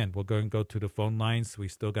 again, we're going to go to the phone lines. We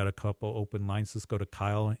still got a couple open lines. Let's go to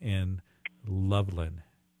Kyle in Loveland.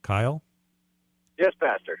 Kyle? Yes,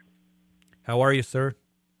 Pastor. How are you, sir?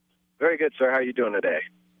 Very good, sir. How are you doing today?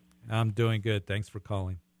 I'm doing good. Thanks for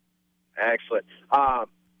calling. Excellent.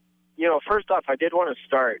 First off, I did want to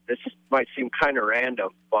start. This might seem kind of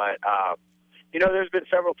random, but, there's been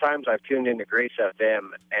several times I've tuned into Grace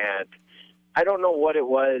FM, and I don't know what it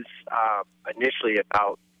was initially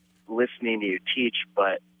about listening to you teach,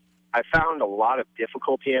 but I found a lot of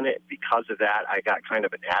difficulty in it. Because of that, I got kind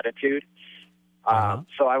of an attitude.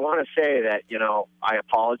 So I want to say that, I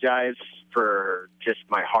apologize for just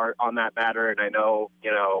my heart on that matter. And I know,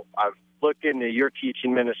 I've looked into your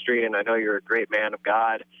teaching ministry, and I know you're a great man of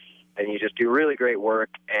God, and you just do really great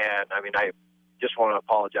work. And, I just want to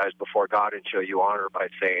apologize before God and show you honor by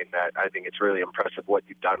saying that I think it's really impressive what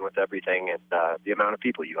you've done with everything and the amount of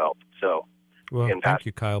people you helped. So, well, thank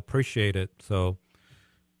you, Kyle. Appreciate it. So,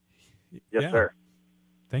 yes, sir.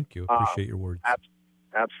 Thank you. Appreciate your words.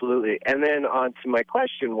 Absolutely. And then on to my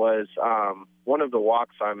question was, one of the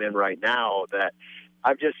walks I'm in right now that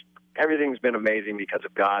I've just everything's been amazing because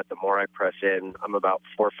of God. The more I press in, I'm about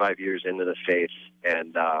 4 or 5 years into the faith,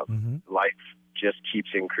 and life just keeps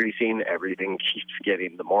increasing. Everything keeps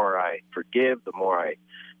getting, the more I forgive,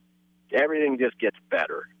 everything just gets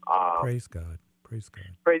better. Praise God. Praise God.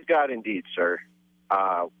 Praise God indeed, sir.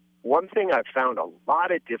 One thing I've found a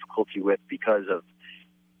lot of difficulty with because of,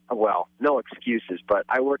 well, no excuses, but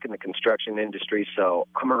I work in the construction industry, so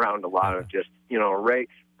I'm around a lot of just,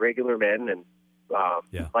 regular men, and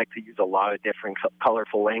like to use a lot of different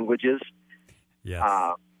colorful languages.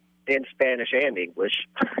 Yes. In Spanish and English.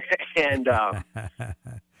 And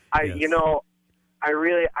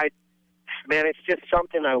man, it's just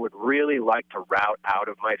something I would really like to route out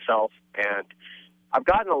of myself, and I've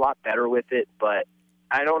gotten a lot better with it, but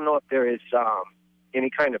I don't know if there is any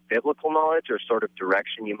kind of biblical knowledge or sort of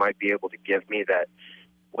direction you might be able to give me that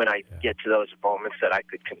when I get to those moments that I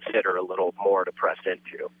could consider a little more to press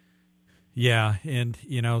into. Yeah, and,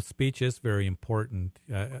 speech is very important.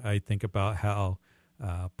 I think about how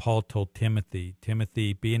Paul told Timothy,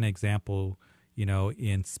 be an example,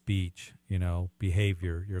 in speech,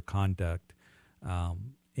 behavior, your conduct.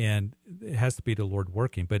 And it has to be the Lord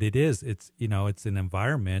working, but it's an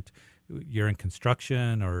environment. You're in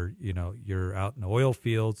construction, or, you're out in the oil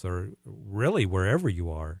fields, or really wherever you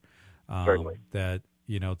are, that,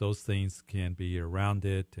 those things can be around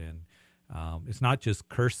it. And it's not just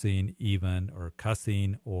cursing even, or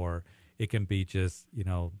cussing, or it can be just,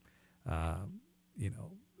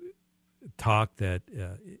 talk that,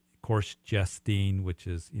 coarse jesting, which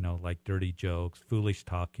is, like dirty jokes, foolish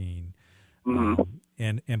talking.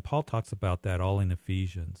 And Paul talks about that all in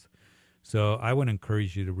Ephesians. So I would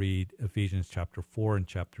encourage you to read Ephesians chapter 4 and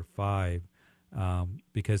chapter 5,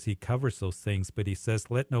 because he covers those things. But he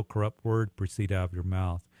says, let no corrupt word proceed out of your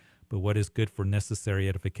mouth, but what is good for necessary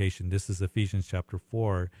edification. This is Ephesians chapter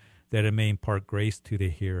 4, that it may impart grace to the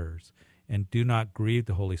hearers. And do not grieve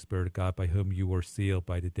the Holy Spirit of God, by whom you were sealed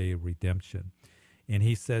by the day of redemption. And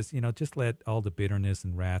he says, just let all the bitterness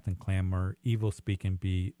and wrath and clamor, evil speaking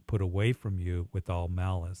be put away from you with all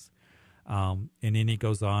malice. And then he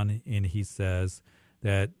goes on and he says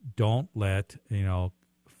that don't let,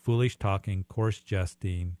 foolish talking, coarse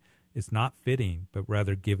jesting, it's not fitting, but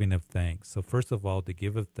rather giving of thanks. So first of all, to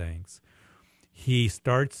give of thanks. He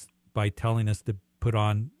starts by telling us to put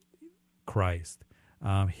on Christ.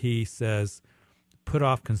 He says, put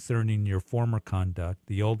off concerning your former conduct,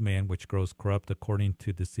 the old man which grows corrupt according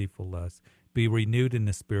to deceitful lust. Be renewed in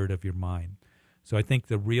the spirit of your mind. So I think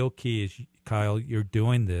the real key is, Kyle, you're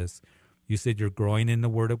doing this. You said you're growing in the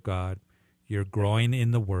Word of God. You're growing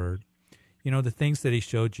in the Word. The things that he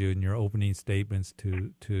showed you in your opening statements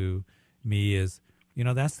to me is,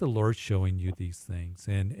 that's the Lord showing you these things.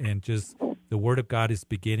 And just the Word of God is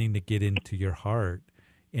beginning to get into your heart.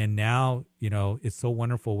 And now, it's so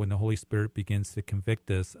wonderful when the Holy Spirit begins to convict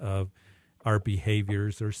us of our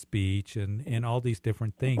behaviors or speech and all these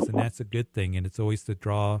different things. And that's a good thing. And it's always to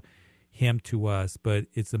draw him to us. But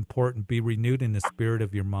it's important, be renewed in the spirit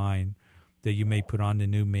of your mind, that you may put on the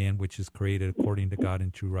new man, which is created according to God in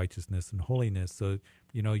true righteousness and holiness. So,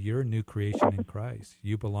 you're a new creation in Christ.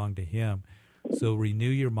 You belong to him. So renew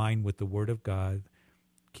your mind with the Word of God.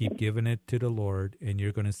 Keep giving it to the Lord, and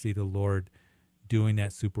you're going to see the Lord doing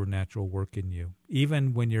that supernatural work in you.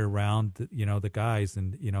 Even when you're around, the guys,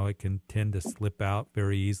 and, it can tend to slip out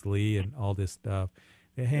very easily and all this stuff.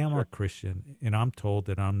 Hey, I'm a Christian, and I'm told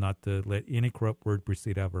that I'm not to let any corrupt word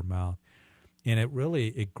proceed out of our mouth. And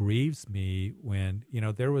it grieves me when,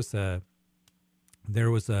 there was a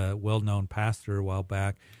well-known pastor a while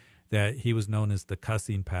back that he was known as the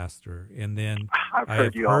cussing pastor. And then I've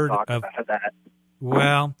heard you all talk about that.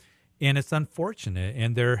 Well, and it's unfortunate.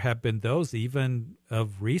 And there have been those even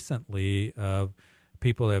of recently of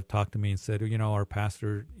people that have talked to me and said, our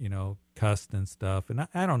pastor, cussed and stuff. And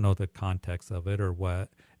I don't know the context of it or what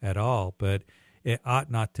at all, but it ought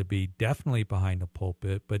not to be definitely behind the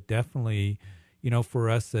pulpit, but definitely, for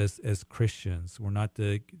us as Christians, we're not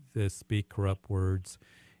to speak corrupt words,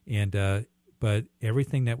 and but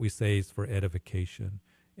everything that we say is for edification.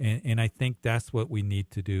 And I think that's what we need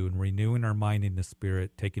to do, in renewing our mind in the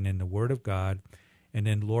Spirit, taking in the Word of God, and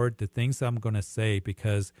then, Lord, the things I'm going to say,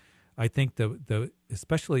 because I think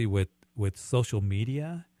especially with social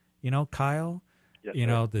media, Kyle,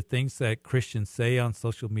 yes, the things that Christians say on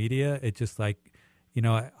social media, it's just like, it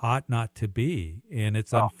ought not to be, and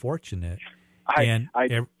it's unfortunate. I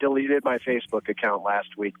deleted my Facebook account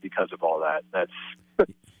last week because of all that. That's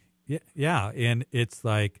yeah, and it's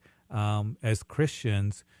like, as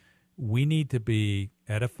Christians, we need to be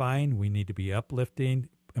edifying, we need to be uplifting,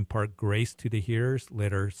 impart grace to the hearers,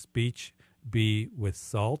 let our speech be with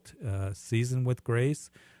salt, seasoned with grace.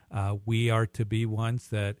 we are to be ones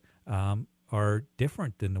that are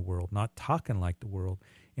different than the world, not talking like the world.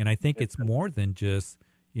 And I think it's more than just,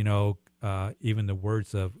 even the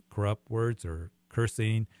words of corrupt words or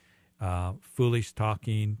cursing, foolish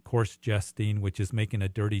talking, coarse jesting, which is making a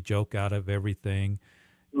dirty joke out of everything.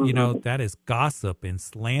 Mm-hmm. That is gossip and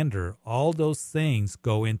slander. All those things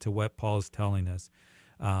go into what Paul is telling us.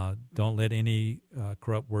 Don't let any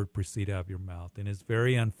corrupt word proceed out of your mouth. And it's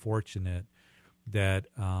very unfortunate that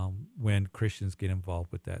when Christians get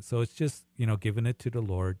involved with that. So it's just, giving it to the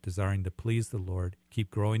Lord, desiring to please the Lord, keep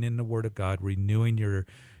growing in the Word of God, renewing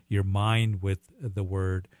your mind with the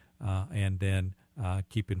Word, and then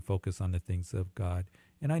keeping focus on the things of God.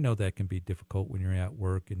 And I know that can be difficult when you're at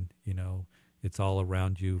work and, it's all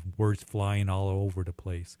around you, words flying all over the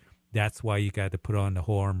place. That's why you got to put on the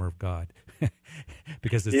whole armor of God,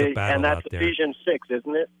 because it's a battle out there. And that's Ephesians 6,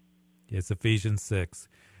 isn't it? It's Ephesians 6.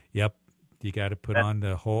 Yep. You got to put on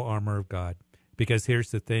the whole armor of God, because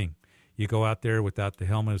here's the thing. You go out there without the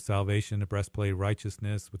helmet of salvation, the breastplate of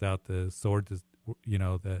righteousness, without the sword,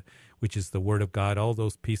 which is the word of God, all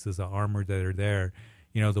those pieces of armor that are there.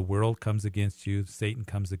 The world comes against you. Satan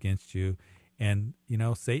comes against you. And,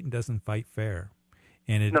 Satan doesn't fight fair.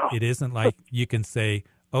 And it isn't like you can say,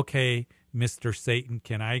 okay, Mr. Satan,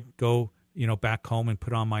 can I go, back home and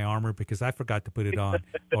put on my armor because I forgot to put it on,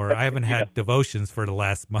 or I haven't had devotions for the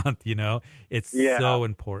last month, It's so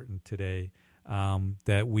important today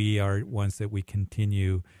that we are ones that we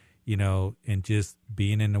continue, and just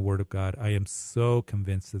being in the Word of God. I am so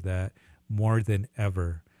convinced of that more than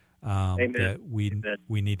ever. That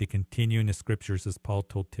we need to continue in the Scriptures, as Paul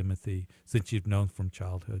told Timothy, since you've known from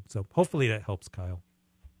childhood. So hopefully that helps, Kyle.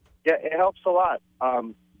 Yeah, it helps a lot.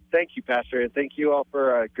 Thank you, Pastor, and thank you all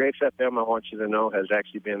for Grace FM. I want you to know has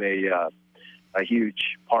actually been a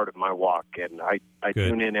huge part of my walk, and I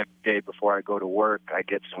tune in every day before I go to work. I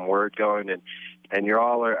get some word going, and you're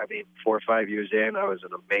all 4 or 5 years in, I was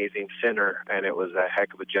an amazing sinner, and it was a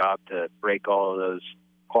heck of a job to break all of those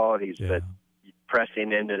qualities. Yeah. But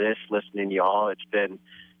pressing into this, listening to y'all, it's been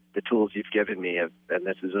the tools you've given me, and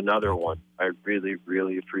this is another one. I really,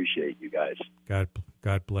 really appreciate you guys.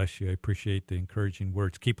 God bless you. I appreciate the encouraging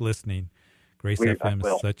words. Keep listening. Grace FM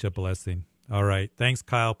is such a blessing. All right. Thanks,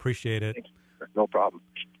 Kyle. Appreciate it. No problem.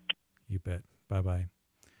 You bet. Bye-bye.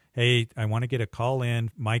 Hey, I want to get a call in,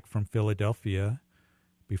 Mike from Philadelphia,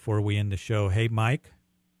 before we end the show. Hey, Mike.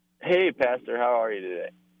 Hey, Pastor. How are you today?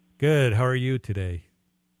 Good. How are you today?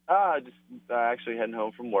 Just actually heading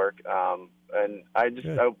home from work. And I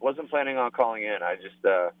wasn't planning on calling in.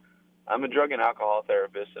 I'm a drug and alcohol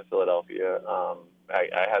therapist in Philadelphia.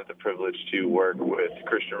 I have the privilege to work with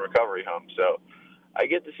Christian Recovery Home, so I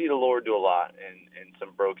get to see the Lord do a lot in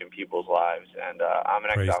some broken people's lives. And I'm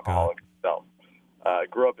an ex-alcoholic myself.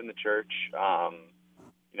 Grew up in the church.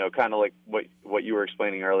 Kind of like what you were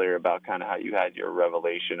explaining earlier about kind of how you had your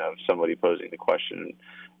revelation of somebody posing the question,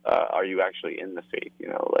 are you actually in the faith?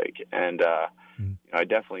 I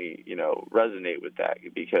definitely, resonate with that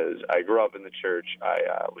because I grew up in the church.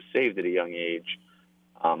 I was saved at a young age.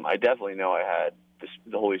 I definitely know I had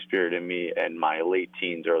the Holy Spirit in me in my late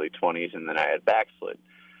teens, early 20s, and then I had backslid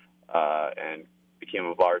and became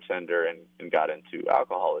a bartender and got into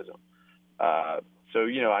alcoholism. So,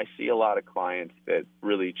 I see a lot of clients that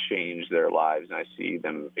really change their lives, and I see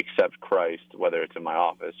them accept Christ, whether it's in my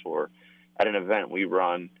office or at an event we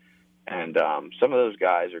run. And some of those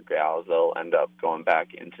guys or gals, they'll end up going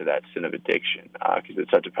back into that sin of addiction because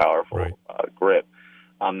it's such a powerful grip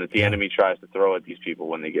that the enemy tries to throw at these people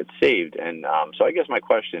when they get saved. And so I guess my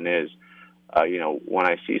question is, when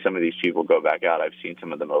I see some of these people go back out, I've seen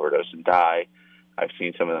some of them overdose and die. I've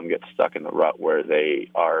seen some of them get stuck in the rut where they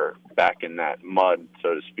are back in that mud,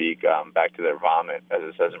 so to speak, back to their vomit, as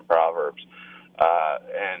it says in Proverbs.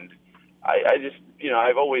 And I just,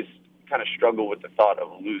 I've always kind of struggled with the thought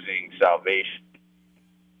of losing salvation.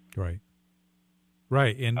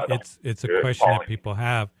 Right. And it's a question that people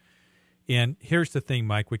have. And here's the thing,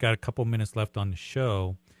 Mike, we got a couple minutes left on the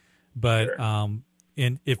show, but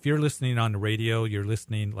and if you're listening on the radio, you're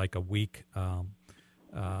listening like a week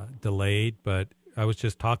delayed, but I was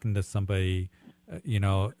just talking to somebody,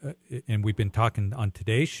 and we've been talking on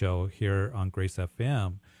today's show here on Grace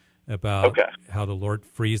FM about how the Lord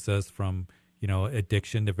frees us from,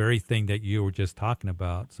 addiction, the very thing that you were just talking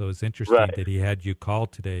about. So it's interesting that he had you call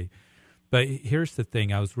today. But here's the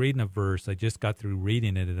thing. I was reading a verse. I just got through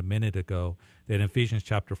reading it a minute ago, that in Ephesians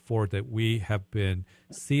chapter 4, that we have been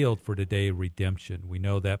sealed for the day of redemption. We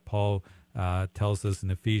know that Paul tells us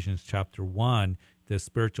in Ephesians chapter 1, the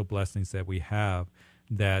spiritual blessings that we have,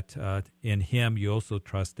 that in him you also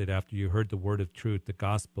trusted after you heard the word of truth, the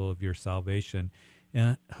gospel of your salvation,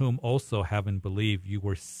 in whom also, having believed, you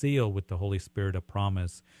were sealed with the Holy Spirit of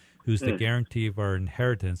promise, who's the guarantee of our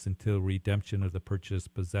inheritance until redemption of the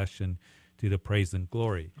purchased possession to the praise and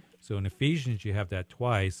glory. So in Ephesians, you have that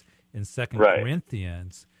twice. In 2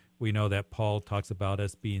 Corinthians, we know that Paul talks about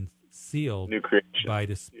us being sealed New creation. by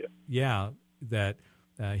this. That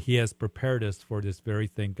he has prepared us for this very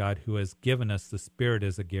thing, God, who has given us the Spirit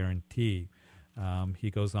as a guarantee.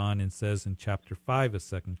 He goes on and says in chapter 5 of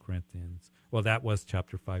 2 Corinthians, well, that was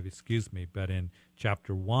chapter 5, excuse me, but in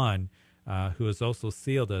chapter 1, who has also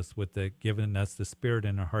sealed us with given us the Spirit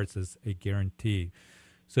in our hearts as a guarantee.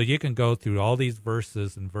 So you can go through all these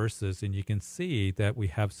verses, and you can see that we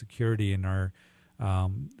have security in our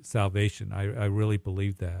salvation. I really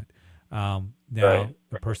believe that. Now,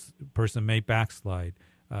 a person may backslide.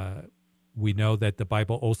 We know that the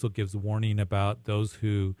Bible also gives warning about those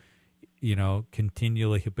who,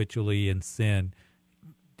 continually, habitually in sin,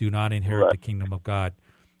 do not inherit the kingdom of God.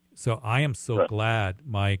 So I am so glad,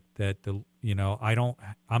 Mike, that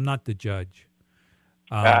I'm not the judge.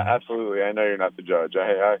 Absolutely, I know you're not the judge.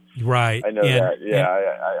 I know that. Yeah,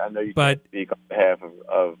 I know you can't speak on behalf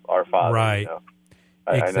of our Father. Right.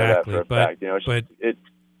 I know that for a fact. But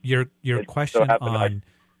your question on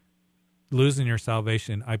losing your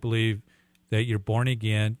salvation, I believe that you're born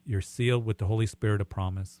again, you're sealed with the Holy Spirit of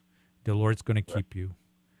promise. The Lord's going to keep you.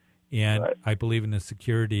 And I believe in the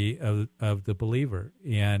security of the believer,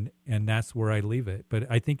 and that's where I leave it. But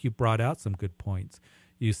I think you brought out some good points.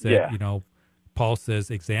 You said, Paul says,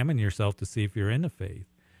 examine yourself to see if you're in the faith.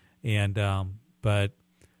 And I'm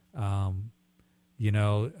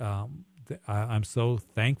so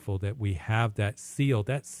thankful that we have that seal.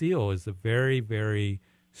 That seal is a very, very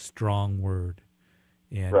strong word.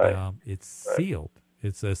 And it's sealed.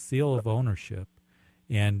 It's a seal of ownership.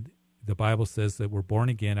 And the Bible says that we're born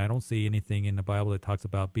again. I don't see anything in the Bible that talks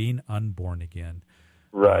about being unborn again.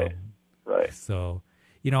 Right. So,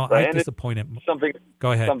 I'm disappointed.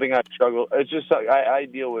 Go ahead. Something I struggle. It's just I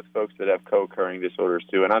deal with folks that have co-occurring disorders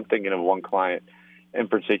too, and I'm thinking of one client in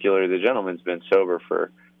particular. The gentleman's been sober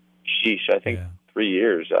for, I think 3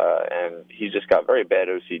 years, and he's just got very bad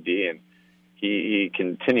OCD, and he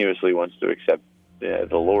continuously wants to accept the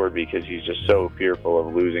Lord because he's just so fearful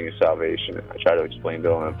of losing his salvation. And I try to explain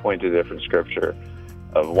to him and point to different scripture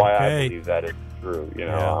of why I believe that is true.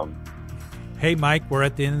 Hey, Mike, we're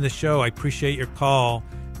at the end of the show. I appreciate your call.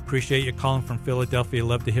 Appreciate you calling from Philadelphia.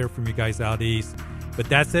 Love to hear from you guys out east. But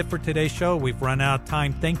that's it for today's show. We've run out of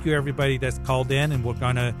time. Thank you, everybody that's called in, and we're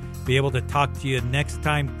going to be able to talk to you next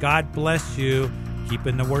time. God bless you. Keep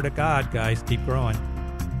in the Word of God, guys. Keep growing.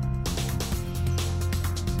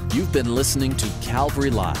 You've been listening to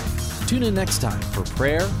Calvary Live. Tune in next time for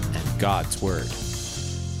prayer and God's Word.